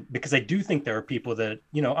 Because I do think there are people that,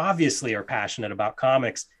 you know, obviously are passionate about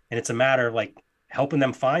comics, and it's a matter of like helping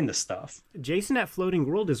them find the stuff. Jason at Floating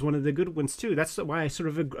World is one of the good ones too. That's why I sort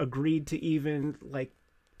of agreed to even like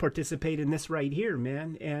participate in this right here,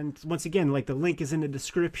 man. And once again, like the link is in the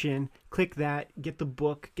description. Click that, get the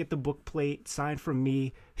book plate signed from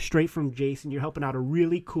me, straight from Jason. You're helping out a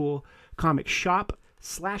really cool comic shop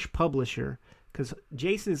 / publisher, because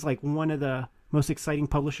Jason is like one of the most exciting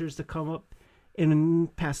publishers to come up in the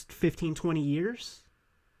past 15-20 years,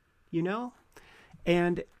 you know?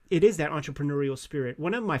 And it is that entrepreneurial spirit.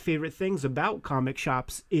 One of my favorite things about comic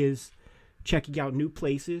shops is checking out new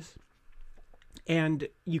places. And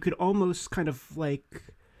you could almost kind of like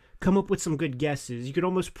come up with some good guesses. You could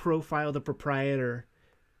almost profile the proprietor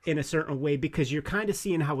in a certain way, because you're kind of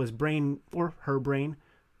seeing how his brain or her brain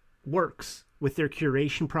works with their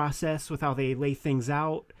curation process, with how they lay things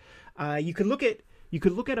out. You could look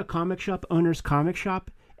at a comic shop owner's comic shop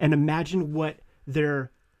and imagine what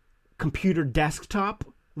their computer desktop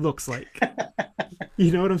looks like.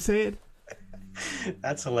 You know what I'm saying?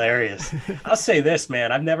 That's hilarious. I'll say this,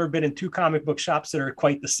 man. I've never been in two comic book shops that are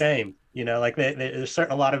quite the same. You know, like there's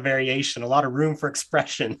certainly a lot of variation, a lot of room for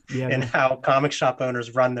expression in how comic shop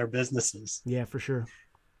owners run their businesses. Yeah, for sure.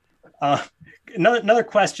 Another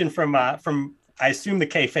question from I assume the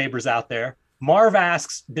kayfabers out there. Marv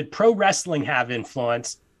asks, did pro wrestling have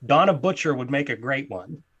influence? Donna Butcher would make a great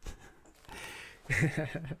one.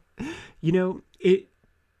 You know,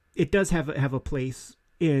 it does have a place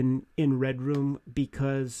in Red Room,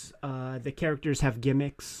 because the characters have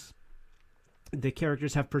gimmicks, the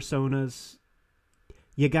characters have personas.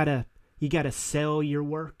 You gotta sell your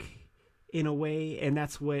work in a way, and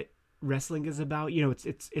that's what wrestling is about. You know,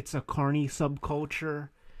 it's a carny subculture.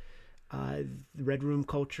 Red Room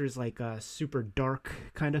culture is like a super dark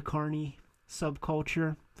kind of carny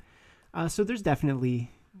subculture. So there's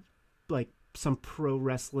definitely like some pro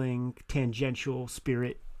wrestling tangential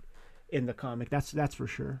spirit in the comic. That's for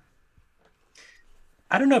sure.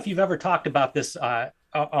 I don't know if you've ever talked about this on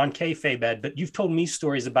Kayfabe, Ed, but you've told me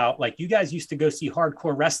stories about like you guys used to go see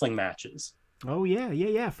hardcore wrestling matches. Oh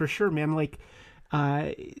yeah, for sure, man. Like,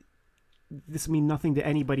 this mean nothing to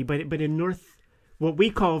anybody, but in North, what we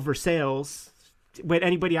call Versailles, what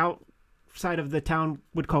anybody outside of the town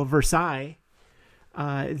would call Versailles,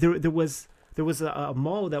 there was a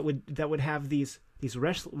mall that would have these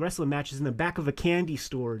wrestling matches in the back of a candy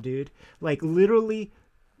store, dude. Like literally,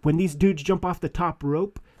 when these dudes jump off the top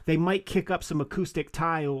rope, they might kick up some acoustic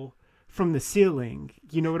tile from the ceiling.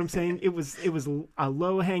 You know what I'm saying? It was a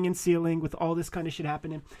low hanging ceiling with all this kind of shit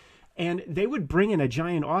happening. And they would bring in a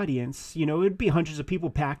giant audience. You know, it would be hundreds of people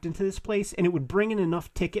packed into this place, and it would bring in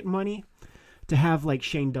enough ticket money to have like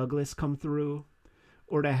Shane Douglas come through,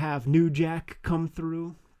 or to have New Jack come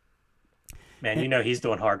through. Man, you know he's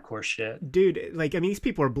doing hardcore shit. Dude, like, I mean, these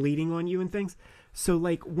people are bleeding on you and things. So,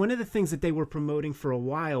 like, one of the things that they were promoting for a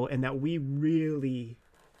while and that we really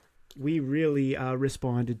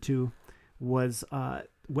responded to was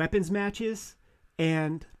weapons matches,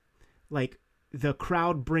 and, like, the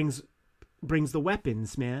crowd brings the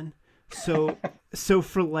weapons, man. So, so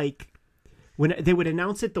for, like, when they would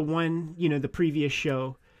announce it the previous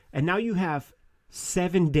show, and now you have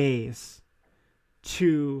 7 days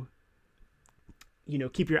to,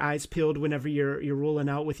 keep your eyes peeled whenever you're rolling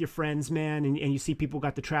out with your friends, man, and you see people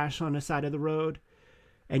got the trash on the side of the road,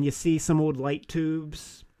 and you see some old light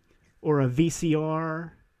tubes or a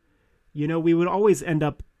VCR. We would always end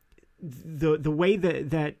up the way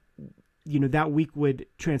that that week would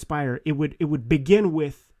transpire. It would begin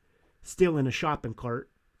with stealing a shopping cart.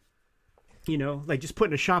 Like just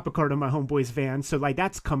putting a shopping cart on my homeboy's van. So like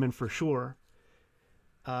that's coming for sure.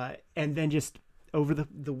 And then just over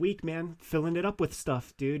the week, man, filling it up with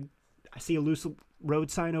stuff, dude. I see a loose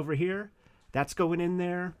road sign over here. That's going in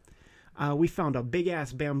there. We found a big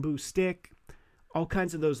ass bamboo stick, all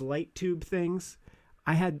kinds of those light tube things.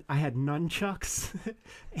 I had nunchucks,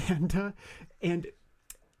 and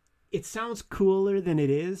it sounds cooler than it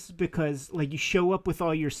is because like you show up with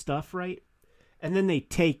all your stuff, right? And then they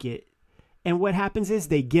take it, and what happens is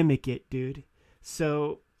they gimmick it, dude.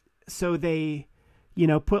 So they,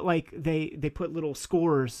 put like they put little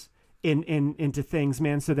scores into things,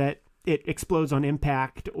 man, so that it explodes on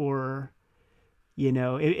impact, or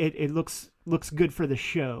it looks good for the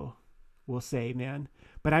show, we'll say, man.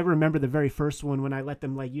 But I remember the very first one when I let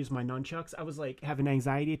them like use my nunchucks, I was like having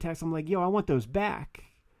anxiety attacks. I'm like, yo, I want those back.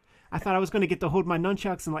 I thought I was gonna get to hold my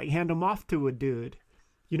nunchucks and like hand them off to a dude.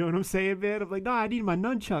 You know what I'm saying, man? I'm like, no, I need my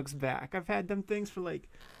nunchucks back. I've had them things for like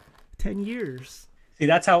 10 years. See,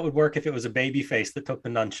 that's how it would work if it was a babyface that took the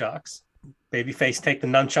nunchucks. Babyface take the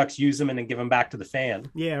nunchucks, use them, and then give them back to the fan.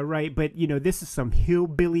 Yeah, right. But, this is some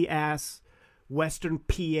hillbilly-ass Western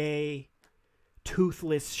PA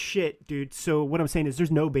toothless shit, dude. So what I'm saying is there's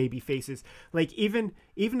no baby faces. Like, even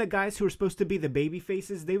the guys who are supposed to be the baby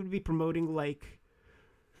faces, they would be promoting, like,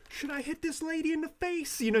 should I hit this lady in the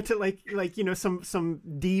face? To like some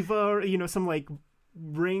diva or, some, like,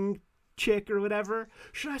 ring chick or whatever.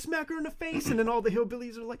 Should I smack her in the face? And then all the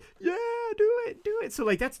hillbillies are like, yeah, do it. So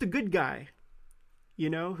like that's the good guy,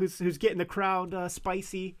 who's getting the crowd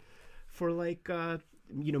spicy for like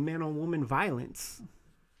man on woman violence.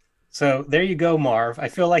 So there you go, Marv. I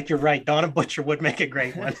feel like you're right. Donna Butcher would make a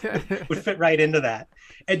great one. Would fit right into that.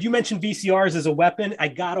 And you mentioned VCRs as a weapon. I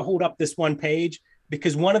gotta hold up this one page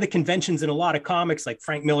because one of the conventions in a lot of comics, like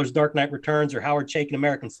Frank Miller's Dark Knight Returns or Howard Chaykin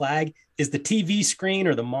American Flag, is the TV screen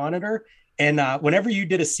or the monitor. And whenever you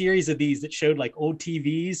did a series of these that showed like old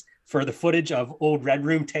TVs for the footage of old Red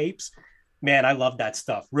Room tapes, man, I love that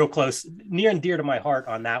stuff. Real close, near and dear to my heart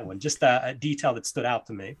on that one. Just a detail that stood out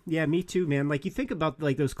to me. Yeah, me too, man. Like you think about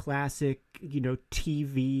like those classic,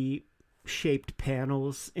 TV shaped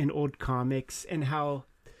panels in old comics and how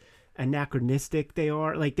anachronistic they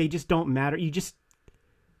are. Like they just don't matter.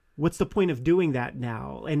 What's the point of doing that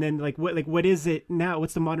now? And then what is it now?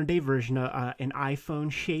 What's the modern day version? An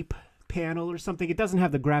iPhone shape panel or something? It doesn't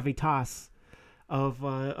have the gravitas of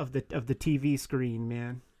the TV screen,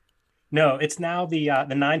 man. No, it's now the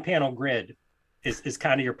 9-panel grid is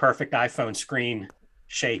kind of your perfect iPhone screen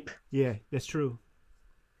shape. Yeah, that's true.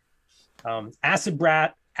 Acid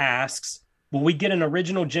Brat asks, will we get an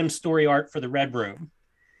original Jim story art for the Red Room?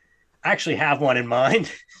 I actually have one in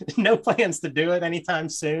mind. No plans to do it anytime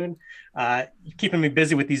soon. Keeping me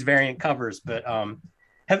busy with these variant covers, but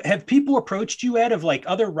have people approached you, Ed, of like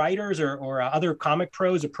other writers or other comic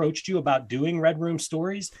pros approached you about doing Red Room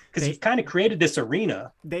stories? Because you've kind of created this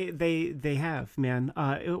arena. They have, man.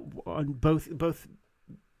 On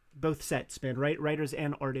both sets, man. Right, writers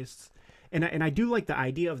and artists, and I do like the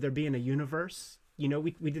idea of there being a universe.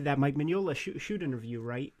 We did that Mike Mignola shoot interview,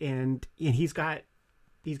 right? And he's got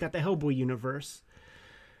the Hellboy universe.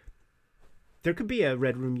 There could be a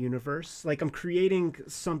Red Room universe. Like I'm creating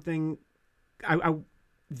something.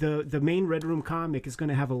 The main Red Room comic is going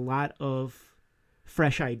to have a lot of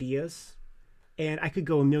fresh ideas, and I could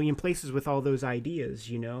go a million places with all those ideas,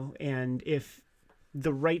 And if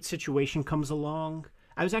the right situation comes along,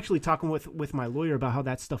 I was actually talking with my lawyer about how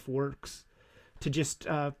that stuff works to just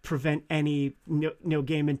prevent any Neil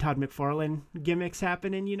Gaiman, Todd McFarlane gimmicks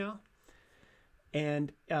happening,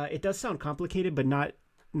 And it does sound complicated, but not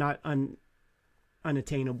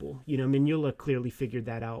unattainable. You know, Mignola clearly figured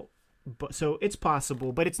that out. But so it's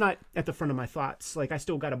possible, but it's not at the front of my thoughts. Like I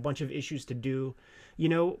still got a bunch of issues to do. You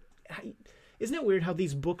know, isn't it weird how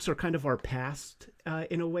these books are kind of our past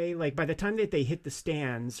in a way? Like by the time that they hit the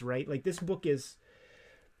stands, right? Like this book is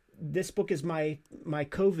my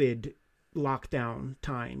COVID lockdown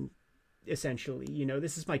time, essentially. You know,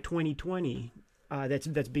 this is my 2020 that's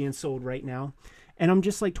being sold right now, and I'm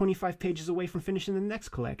just like 25 pages away from finishing the next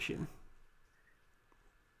collection.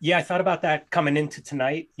 Yeah, I thought about that coming into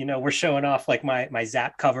tonight. You know, we're showing off like my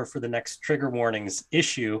Zap cover for the next Trigger Warnings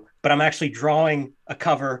issue, but I'm actually drawing a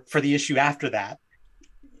cover for the issue after that.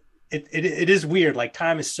 It is weird. Like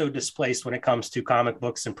time is so displaced when it comes to comic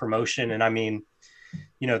books and promotion. And I mean,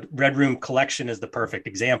 you know, Red Room Collection is the perfect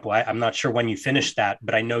example. I'm not sure when you finished that,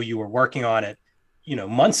 but I know you were working on it, you know,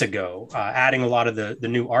 months ago, adding a lot of the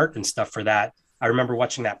new art and stuff for that. I remember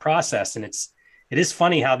watching that process, and it is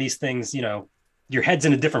funny how these things, you know, your head's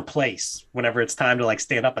in a different place whenever it's time to like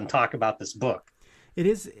stand up and talk about this book. It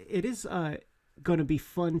is going to be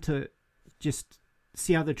fun to just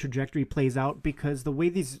see how the trajectory plays out, because the way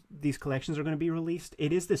these collections are going to be released,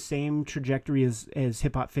 it is the same trajectory as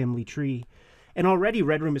Hip Hop Family Tree. And already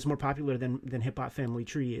Red Room is more popular than Hip Hop Family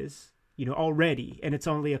Tree is, you know, already. And it's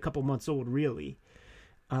only a couple months old, really.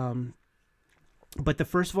 But the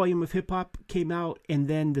first volume of Hip Hop came out, and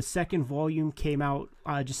then the second volume came out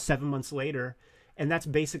just 7 months later. And that's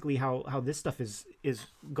basically how this stuff is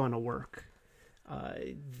going to work.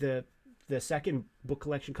 The second book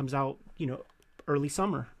collection comes out, you know, early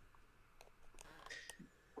summer.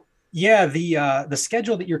 Yeah, the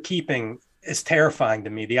schedule that you're keeping is terrifying to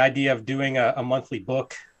me. The idea of doing a monthly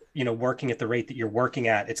book, you know, working at the rate that you're working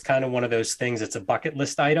at, it's kind of one of those things. It's a bucket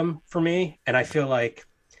list item for me, and I feel like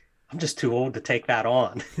I'm just too old to take that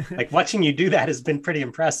on. Like watching you do that has been pretty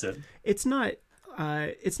impressive. It's not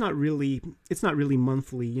really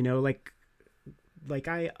monthly, you know, like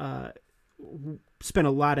I spent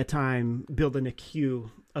a lot of time building a queue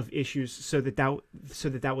of issues so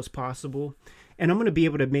that was possible. And I'm going to be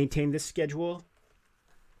able to maintain this schedule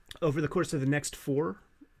over the course of the next 4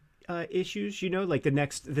 issues, you know, like the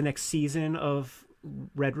next season of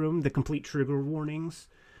Red Room, the complete Trigger Warnings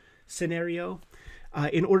scenario.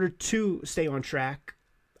 In order to stay on track,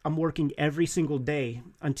 I'm working every single day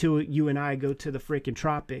until you and I go to the freaking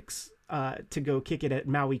tropics to go kick it at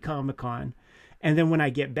Maui Comic-Con. And then when I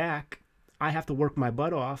get back, I have to work my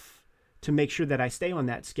butt off to make sure that I stay on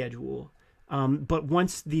that schedule. But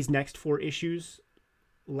once these next 4 issues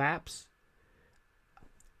lapse,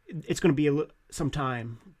 it's going to be some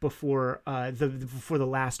time before the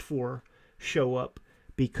last 4 show up,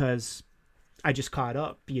 because I just caught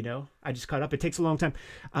up, you know. It takes a long time.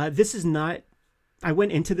 This is not... I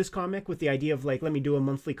went into this comic with the idea of like, let me do a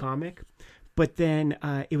monthly comic, but then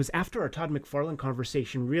it was after our Todd McFarlane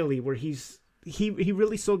conversation, really, where he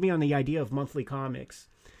really sold me on the idea of monthly comics,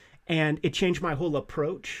 and it changed my whole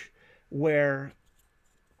approach. Where,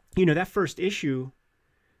 you know, that first issue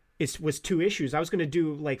was 2 issues. I was going to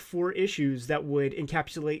do like 4 issues that would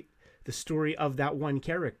encapsulate the story of that one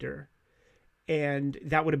character, and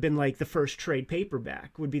that would have been like the first trade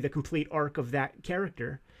paperback, would be the complete arc of that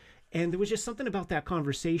character. And there was just something about that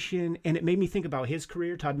conversation, and it made me think about his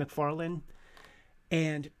career, Todd McFarlane.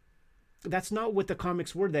 And that's not what the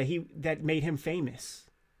comics were that made him famous.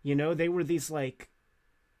 You know, they were these like,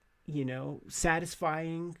 you know,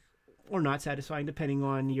 satisfying or not satisfying, depending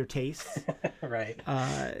on your taste. Right.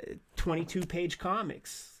 22-page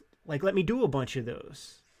comics. Like, let me do a bunch of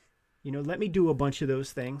those. You know, let me do a bunch of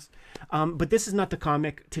those things. But this is not the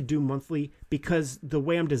comic to do monthly, because the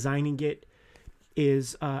way I'm designing it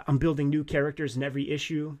is I'm building new characters in every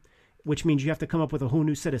issue, which means you have to come up with a whole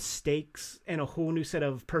new set of stakes and a whole new set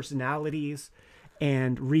of personalities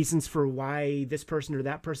and reasons for why this person or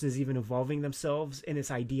that person is even evolving themselves in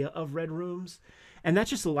this idea of Red Rooms. And that's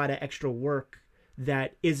just a lot of extra work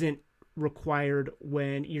that isn't required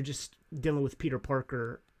when you're just dealing with Peter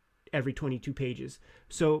Parker every 22 pages.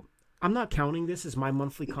 So I'm not counting this as my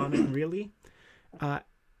monthly comic, really.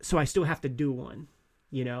 So I still have to do one,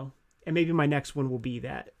 you know? And maybe my next one will be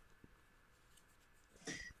that.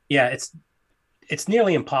 Yeah, it's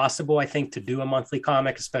nearly impossible, I think, to do a monthly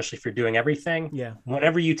comic, especially if you're doing everything. Yeah.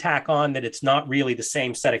 Whenever you tack on that it's not really the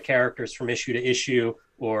same set of characters from issue to issue,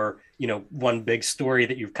 or, you know, one big story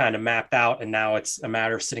that you've kind of mapped out, and now it's a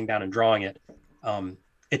matter of sitting down and drawing it.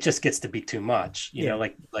 It just gets to be too much, you know,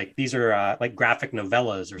 like these are like graphic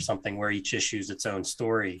novellas or something where each issue is its own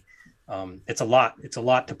story. It's a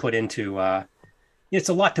lot to put into, it's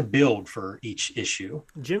a lot to build for each issue.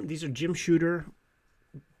 These are Jim Shooter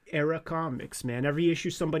era comics, man. Every issue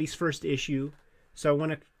somebody's first issue. So I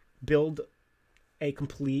want to build a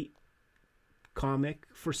complete comic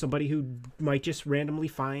for somebody who might just randomly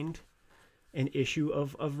find an issue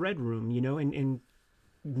of Red Room, you know, and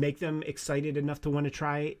make them excited enough to want to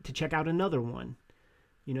try to check out another one.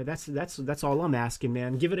 You know, that's all I'm asking,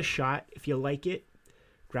 man. Give it a shot. If you like it,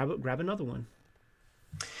 grab another one.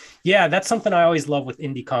 Yeah, that's something I always love with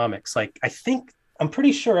indie comics. Like, I'm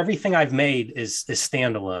pretty sure everything I've made is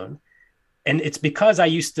standalone. And it's because I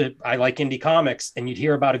like indie comics, and you'd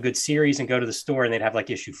hear about a good series and go to the store and they'd have like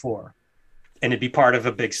issue 4 and it'd be part of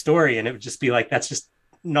a big story. And it would just be like, that's just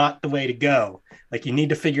not the way to go. Like, you need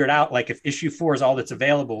to figure it out. Like, if issue 4 is all that's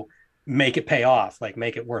available, make it pay off, like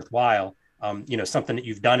make it worthwhile. You know, something that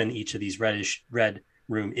you've done in each of these Red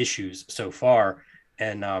Room issues so far.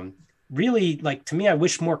 And really, like, to me, I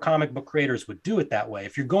wish more comic book creators would do it that way.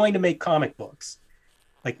 If you're going to make comic books,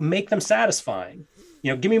 like, make them satisfying.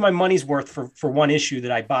 You know, give me my money's worth for one issue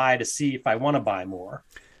that I buy to see if I want to buy more.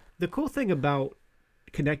 The cool thing about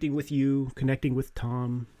connecting with you, connecting with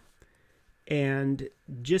Tom, and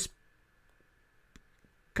just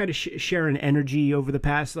kind of sharing energy over the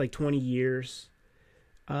past like 20 years,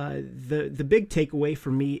 the big takeaway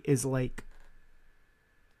for me is like,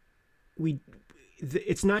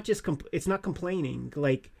 it's not just it's not complaining.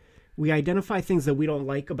 Like, we identify things that we don't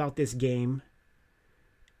like about this game,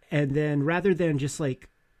 and then rather than just like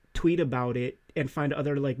tweet about it and find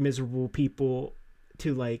other like miserable people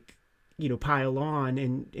to like, you know, pile on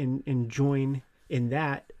and join in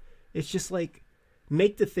that, it's just like,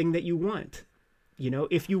 make the thing that you want. You know,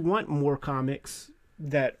 if you want more comics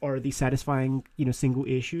that are the satisfying, you know, single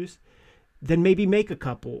issues, then maybe make a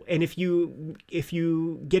couple. And if you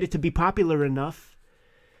get it to be popular enough,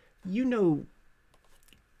 you know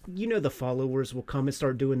the followers will come and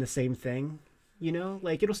start doing the same thing. You know,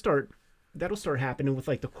 like, that'll start happening with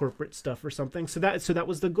like the corporate stuff or something. So that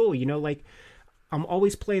was the goal, you know, like, I'm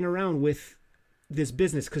always playing around with this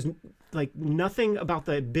business because like nothing about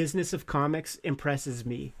the business of comics impresses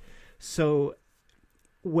me. So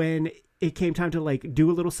when it came time to like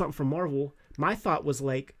do a little something for Marvel, my thought was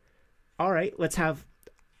like, all right, let's have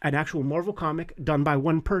an actual Marvel comic done by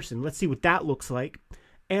one person. Let's see what that looks like.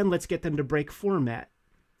 And let's get them to break format.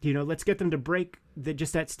 You know, let's get them to break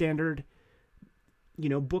just that standard, you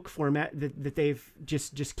know, book format that they've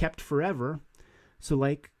just kept forever. So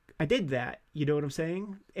like, I did that, you know what I'm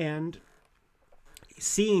saying? And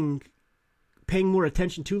paying more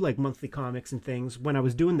attention to like monthly comics and things when I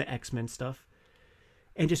was doing the X-Men stuff,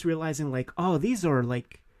 and just realizing like, oh, these are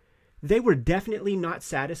like, they were definitely not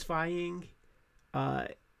satisfying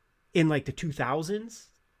in like the 2000s.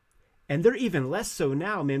 And they're even less so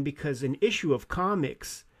now, man, because an issue of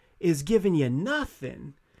comics is giving you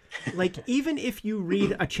nothing. Like, even if you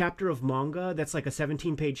read a chapter of manga that's like a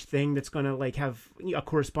 17-page thing that's going to like have a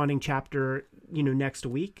corresponding chapter, you know, next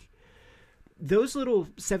week, those little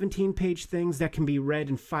 17-page things that can be read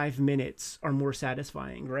in 5 minutes are more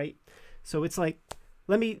satisfying, right? So it's like,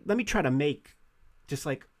 let me try to make just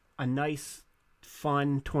like a nice,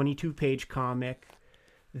 fun 22-page comic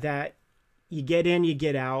that you get in, you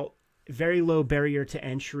get out, very low barrier to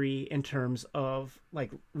entry in terms of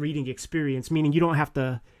like reading experience, meaning you don't have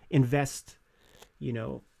to invest, you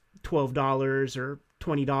know, $12 or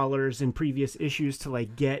 $20 in previous issues to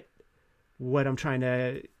like get what I'm trying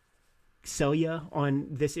to sell you on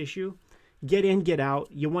this issue. Get in, get out.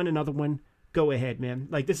 You want another one? Go ahead, man.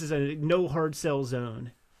 Like, this is a no hard sell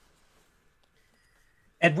zone.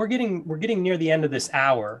 Ed, we're getting near the end of this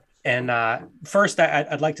hour. And first,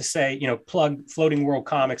 I'd like to say, you know, plug Floating World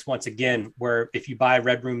Comics once again, where if you buy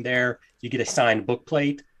Red Room there, you get a signed book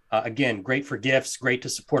plate. Again, great for gifts, great to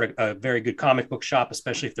support a very good comic book shop,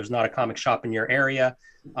 especially if there's not a comic shop in your area.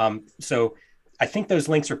 So I think those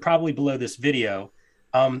links are probably below this video.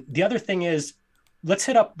 The other thing is, let's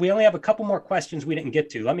hit up, we only have a couple more questions we didn't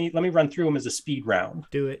get to. Let me run through them as a speed round.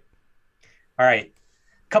 Do it. All right.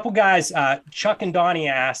 Couple guys, Chuck and Donnie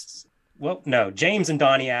asks, well, no, James and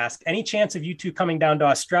Donnie asked, any chance of you two coming down to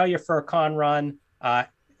Australia for a con run,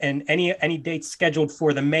 and any dates scheduled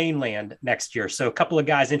for the mainland next year? So a couple of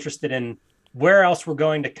guys interested in where else we're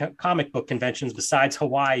going to comic book conventions besides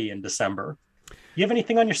Hawaii in December. You have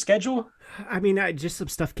anything on your schedule? I mean, just some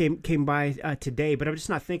stuff came by today, but I'm just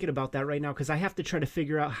not thinking about that right now because I have to try to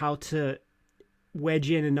figure out how to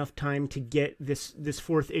wedge in enough time to get this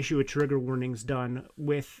fourth issue of Trigger Warnings done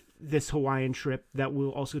with this Hawaiian trip that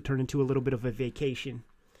will also turn into a little bit of a vacation.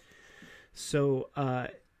 So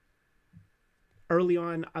early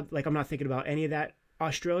on, like, I'm not thinking about any of that.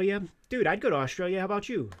 Australia, dude, I'd go to Australia. How about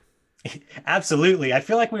you? Absolutely. I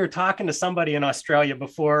feel like we were talking to somebody in Australia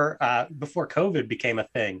before COVID became a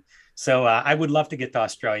thing. So I would love to get to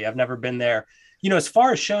Australia. I've never been there. As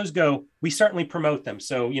far as shows go, we certainly promote them.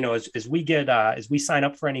 So as we get as we sign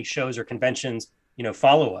up for any shows or conventions,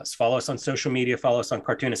 follow us on social media, follow us on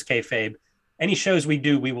Cartoonist Kayfabe. Any shows we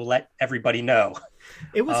do, we will let everybody know.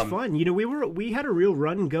 It was fun. We had a real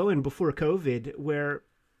run going before COVID where,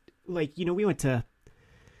 like, we went to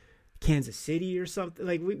Kansas City or something.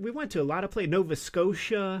 Like we went to a lot of places, Nova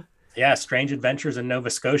Scotia. Yeah, Strange Adventures in Nova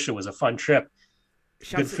Scotia was a fun trip.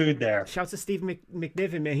 Good food there. Shouts to Steve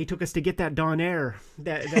McNiven, man. He took us to get that Don Air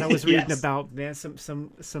that I was reading Yes. about, man.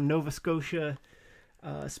 Some Nova Scotia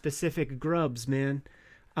specific grubs, man.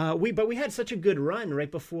 But we had such a good run right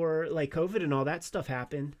before like COVID and all that stuff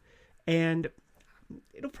happened, and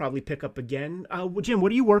it'll probably pick up again. Jim,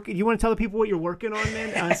 what are you working? You want to tell the people what you're working on,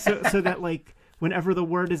 man? So that like whenever the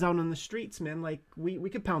word is out on the streets, man, like we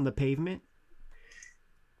could pound the pavement.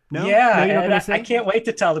 No, Yeah, no, you're not and gonna I say. can't wait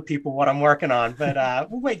to tell the people what I'm working on, but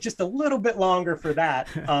we'll wait just a little bit longer for that.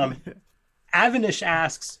 Avanish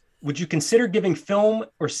asks, would you consider giving film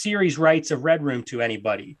or series rights of Red Room to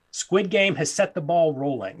anybody? Squid Game has set the ball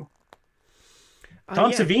rolling.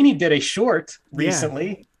 Tom Yeah. Savini did a short Yeah.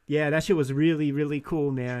 recently. Yeah, that shit was really, really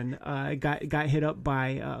cool, man. Got hit up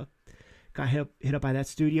by hit up by that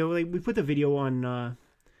studio. Like, we put the video on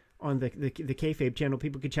the Kayfabe channel.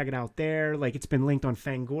 People could check it out there. Like, it's been linked on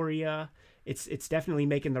Fangoria. It's definitely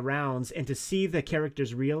making the rounds. And to see the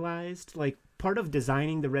characters realized, like, part of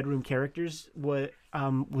designing the Red Room characters was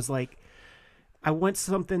like, I want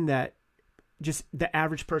something that just the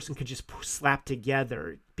average person could just slap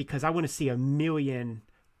together, because I want to see a million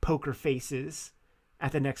poker faces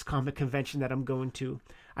at the next comic convention that I'm going to.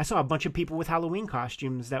 I saw a bunch of people with Halloween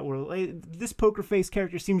costumes that were like, this poker face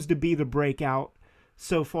character seems to be the breakout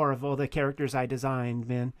so far of all the characters I designed,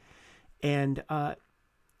 man. And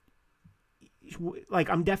like,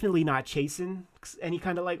 I'm definitely not chasing any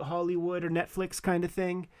kind of like Hollywood or Netflix kind of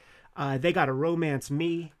thing. They got to romance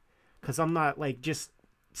me, because I'm not like just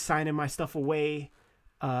signing my stuff away,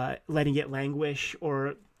 letting it languish,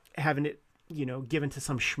 or having it given to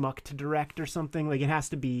some schmuck to direct or something. Like, it has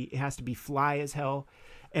to be fly as hell.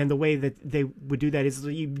 And the way that they would do that is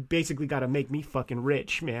you basically got to make me fucking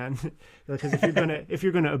rich, man. Because if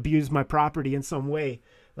you're gonna abuse my property in some way,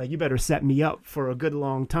 like, you better set me up for a good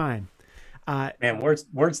long time. Man,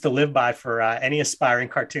 words to live by for any aspiring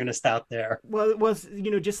cartoonist out there. Well, it was,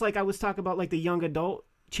 just like I was talking about, like the young adult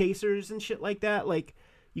chasers and shit like that. Like,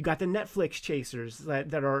 you got the Netflix chasers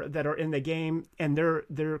that are in the game, and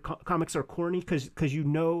their comics are corny because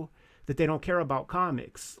that they don't care about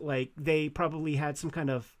comics. Like, they probably had some kind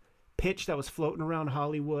of pitch that was floating around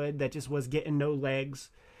Hollywood that just was getting no legs.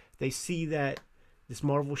 They see that this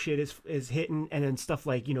Marvel shit is hitting, and then stuff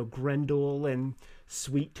like Grendel and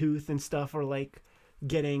Sweet Tooth and stuff are like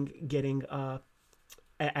getting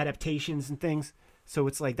adaptations and things. So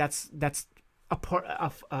it's like that's a part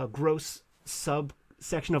of a gross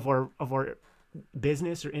subsection of our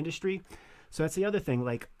business or industry. So that's the other thing.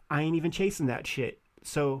 Like, I ain't even chasing that shit.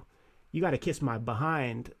 So you got to kiss my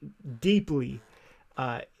behind deeply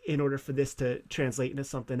in order for this to translate into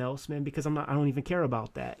something else, man. Because I don't even care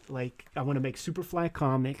about that. Like, I want to make Superfly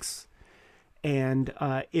comics, and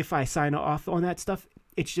if I sign off on that stuff,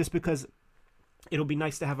 it's just because it'll be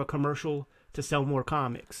nice to have a commercial to sell more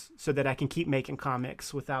comics, so that I can keep making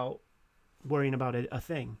comics without worrying about a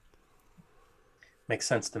thing. Makes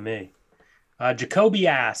sense to me. Jacoby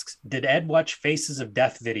asks, did Ed watch Faces of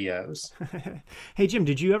Death videos? Hey, Jim,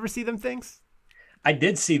 did you ever see them things? I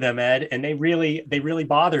did see them, Ed, and they really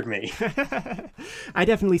bothered me. I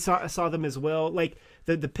definitely saw them as well. Like,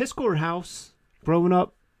 the Piscor house growing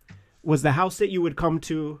up was the house that you would come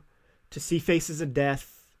to see Faces of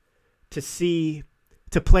Death,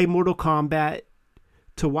 to play Mortal Kombat,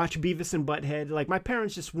 to watch Beavis and Butthead. Like, my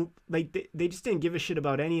parents just, like, they just didn't give a shit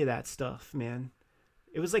about any of that stuff, man.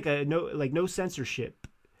 It was like no censorship.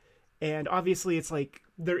 And obviously it's like,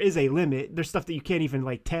 there is a limit. There's stuff that you can't even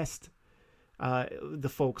like test the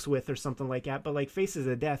folks with or something like that. But like Faces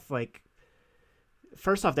of Death, like,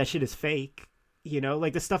 first off, that shit is fake.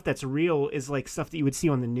 Like, the stuff that's real is like stuff that you would see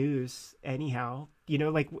on the news anyhow.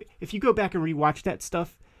 Like, if you go back and rewatch that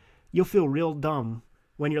stuff, you'll feel real dumb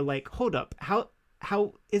when you're like, hold up,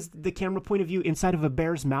 how is the camera point of view inside of a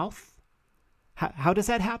bear's mouth? How does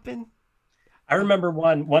that happen? I remember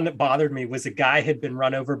one that bothered me was a guy had been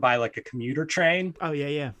run over by like a commuter train. Oh,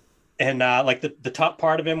 yeah. And like the top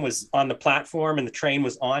part of him was on the platform and the train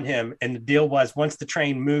was on him. And the deal was, once the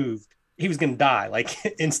train moved, he was going to die like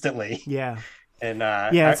instantly. Yeah. And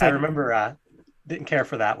yeah, I remember didn't care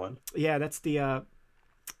for that one. Yeah, that's the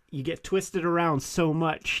you get twisted around so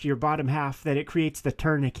much, your bottom half, that it creates the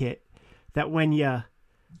tourniquet that when you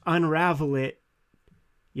unravel it,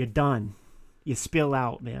 you're done. You spill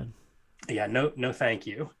out, man. Yeah, no, thank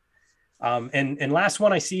you. And last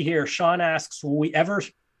one I see here, Sean asks, will we ever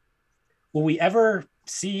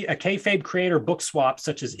see a kayfabe creator book swap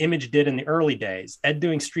such as Image did in the early days? Ed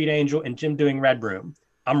doing Street Angel and Jim doing Red Room.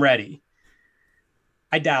 I'm ready.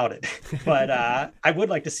 I doubt it, but I would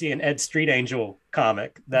like to see an Ed Street Angel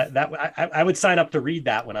comic. I would sign up to read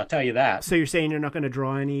that one. I'll tell you that. So you're saying you're not going to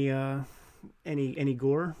draw any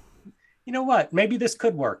gore? You know what? Maybe this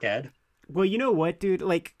could work, Ed. Well, you know what, dude?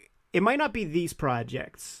 Like, it might not be these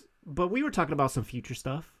projects, but we were talking about some future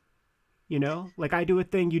stuff. You know, like I do a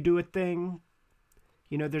thing, you do a thing.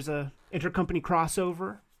 You know, there's a intercompany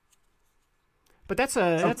crossover. But that's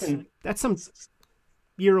some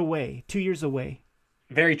year away, 2 years away.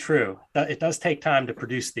 Very true. It does take time to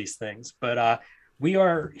produce these things, but we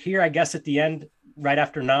are here, I guess, at the end, right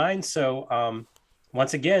after 9. So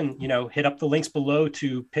once again, you know, hit up the links below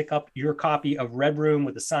to pick up your copy of Red Room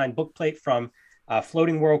with a signed book plate from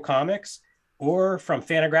Floating World Comics, or from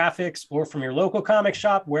Fantagraphics, or from your local comic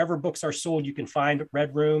shop. Wherever books are sold, you can find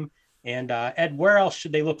Red Room. And Ed, where else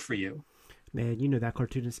should they look for you? Man, you know that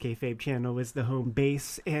Cartoonist Kayfabe channel is the home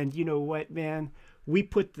base. And you know what, man? We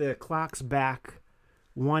put the clocks back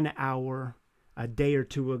 1 hour a day or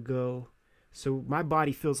two ago. So my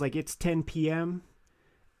body feels like it's 10 p.m.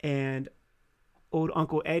 And old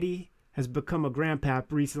Uncle Eddie has become a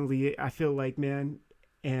grandpap recently, I feel like, man.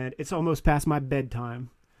 And it's almost past my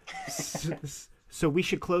bedtime. So we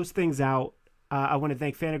should close things out. I want to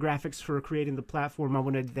thank Fantagraphics for creating the platform. I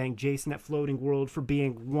want to thank Jason at Floating World for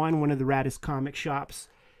being one of the raddest comic shops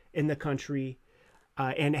in the country,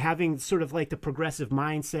 and having sort of like the progressive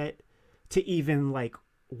mindset to even like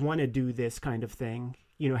want to do this kind of thing.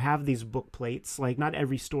 You know, have these book plates. Like not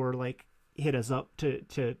every store like hit us up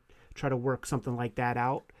to try to work something like that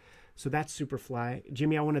out. So that's super fly.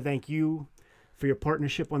 Jimmy, I want to thank you for your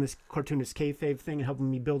partnership on this Cartoonist Kayfabe thing and helping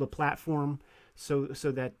me build a platform so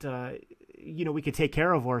that you know, we could take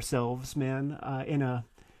care of ourselves, man, in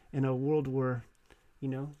a world where, you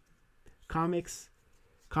know, comics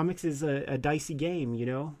is a dicey game, you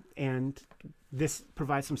know, and this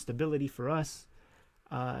provides some stability for us.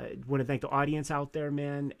 Want to thank the audience out there,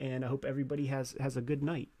 man, and I hope everybody has a good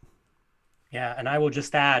night. Yeah, and I will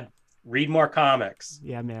just add, read more comics.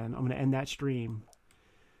 Yeah, man, I'm going to end that stream.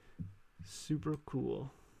 Super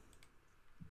cool.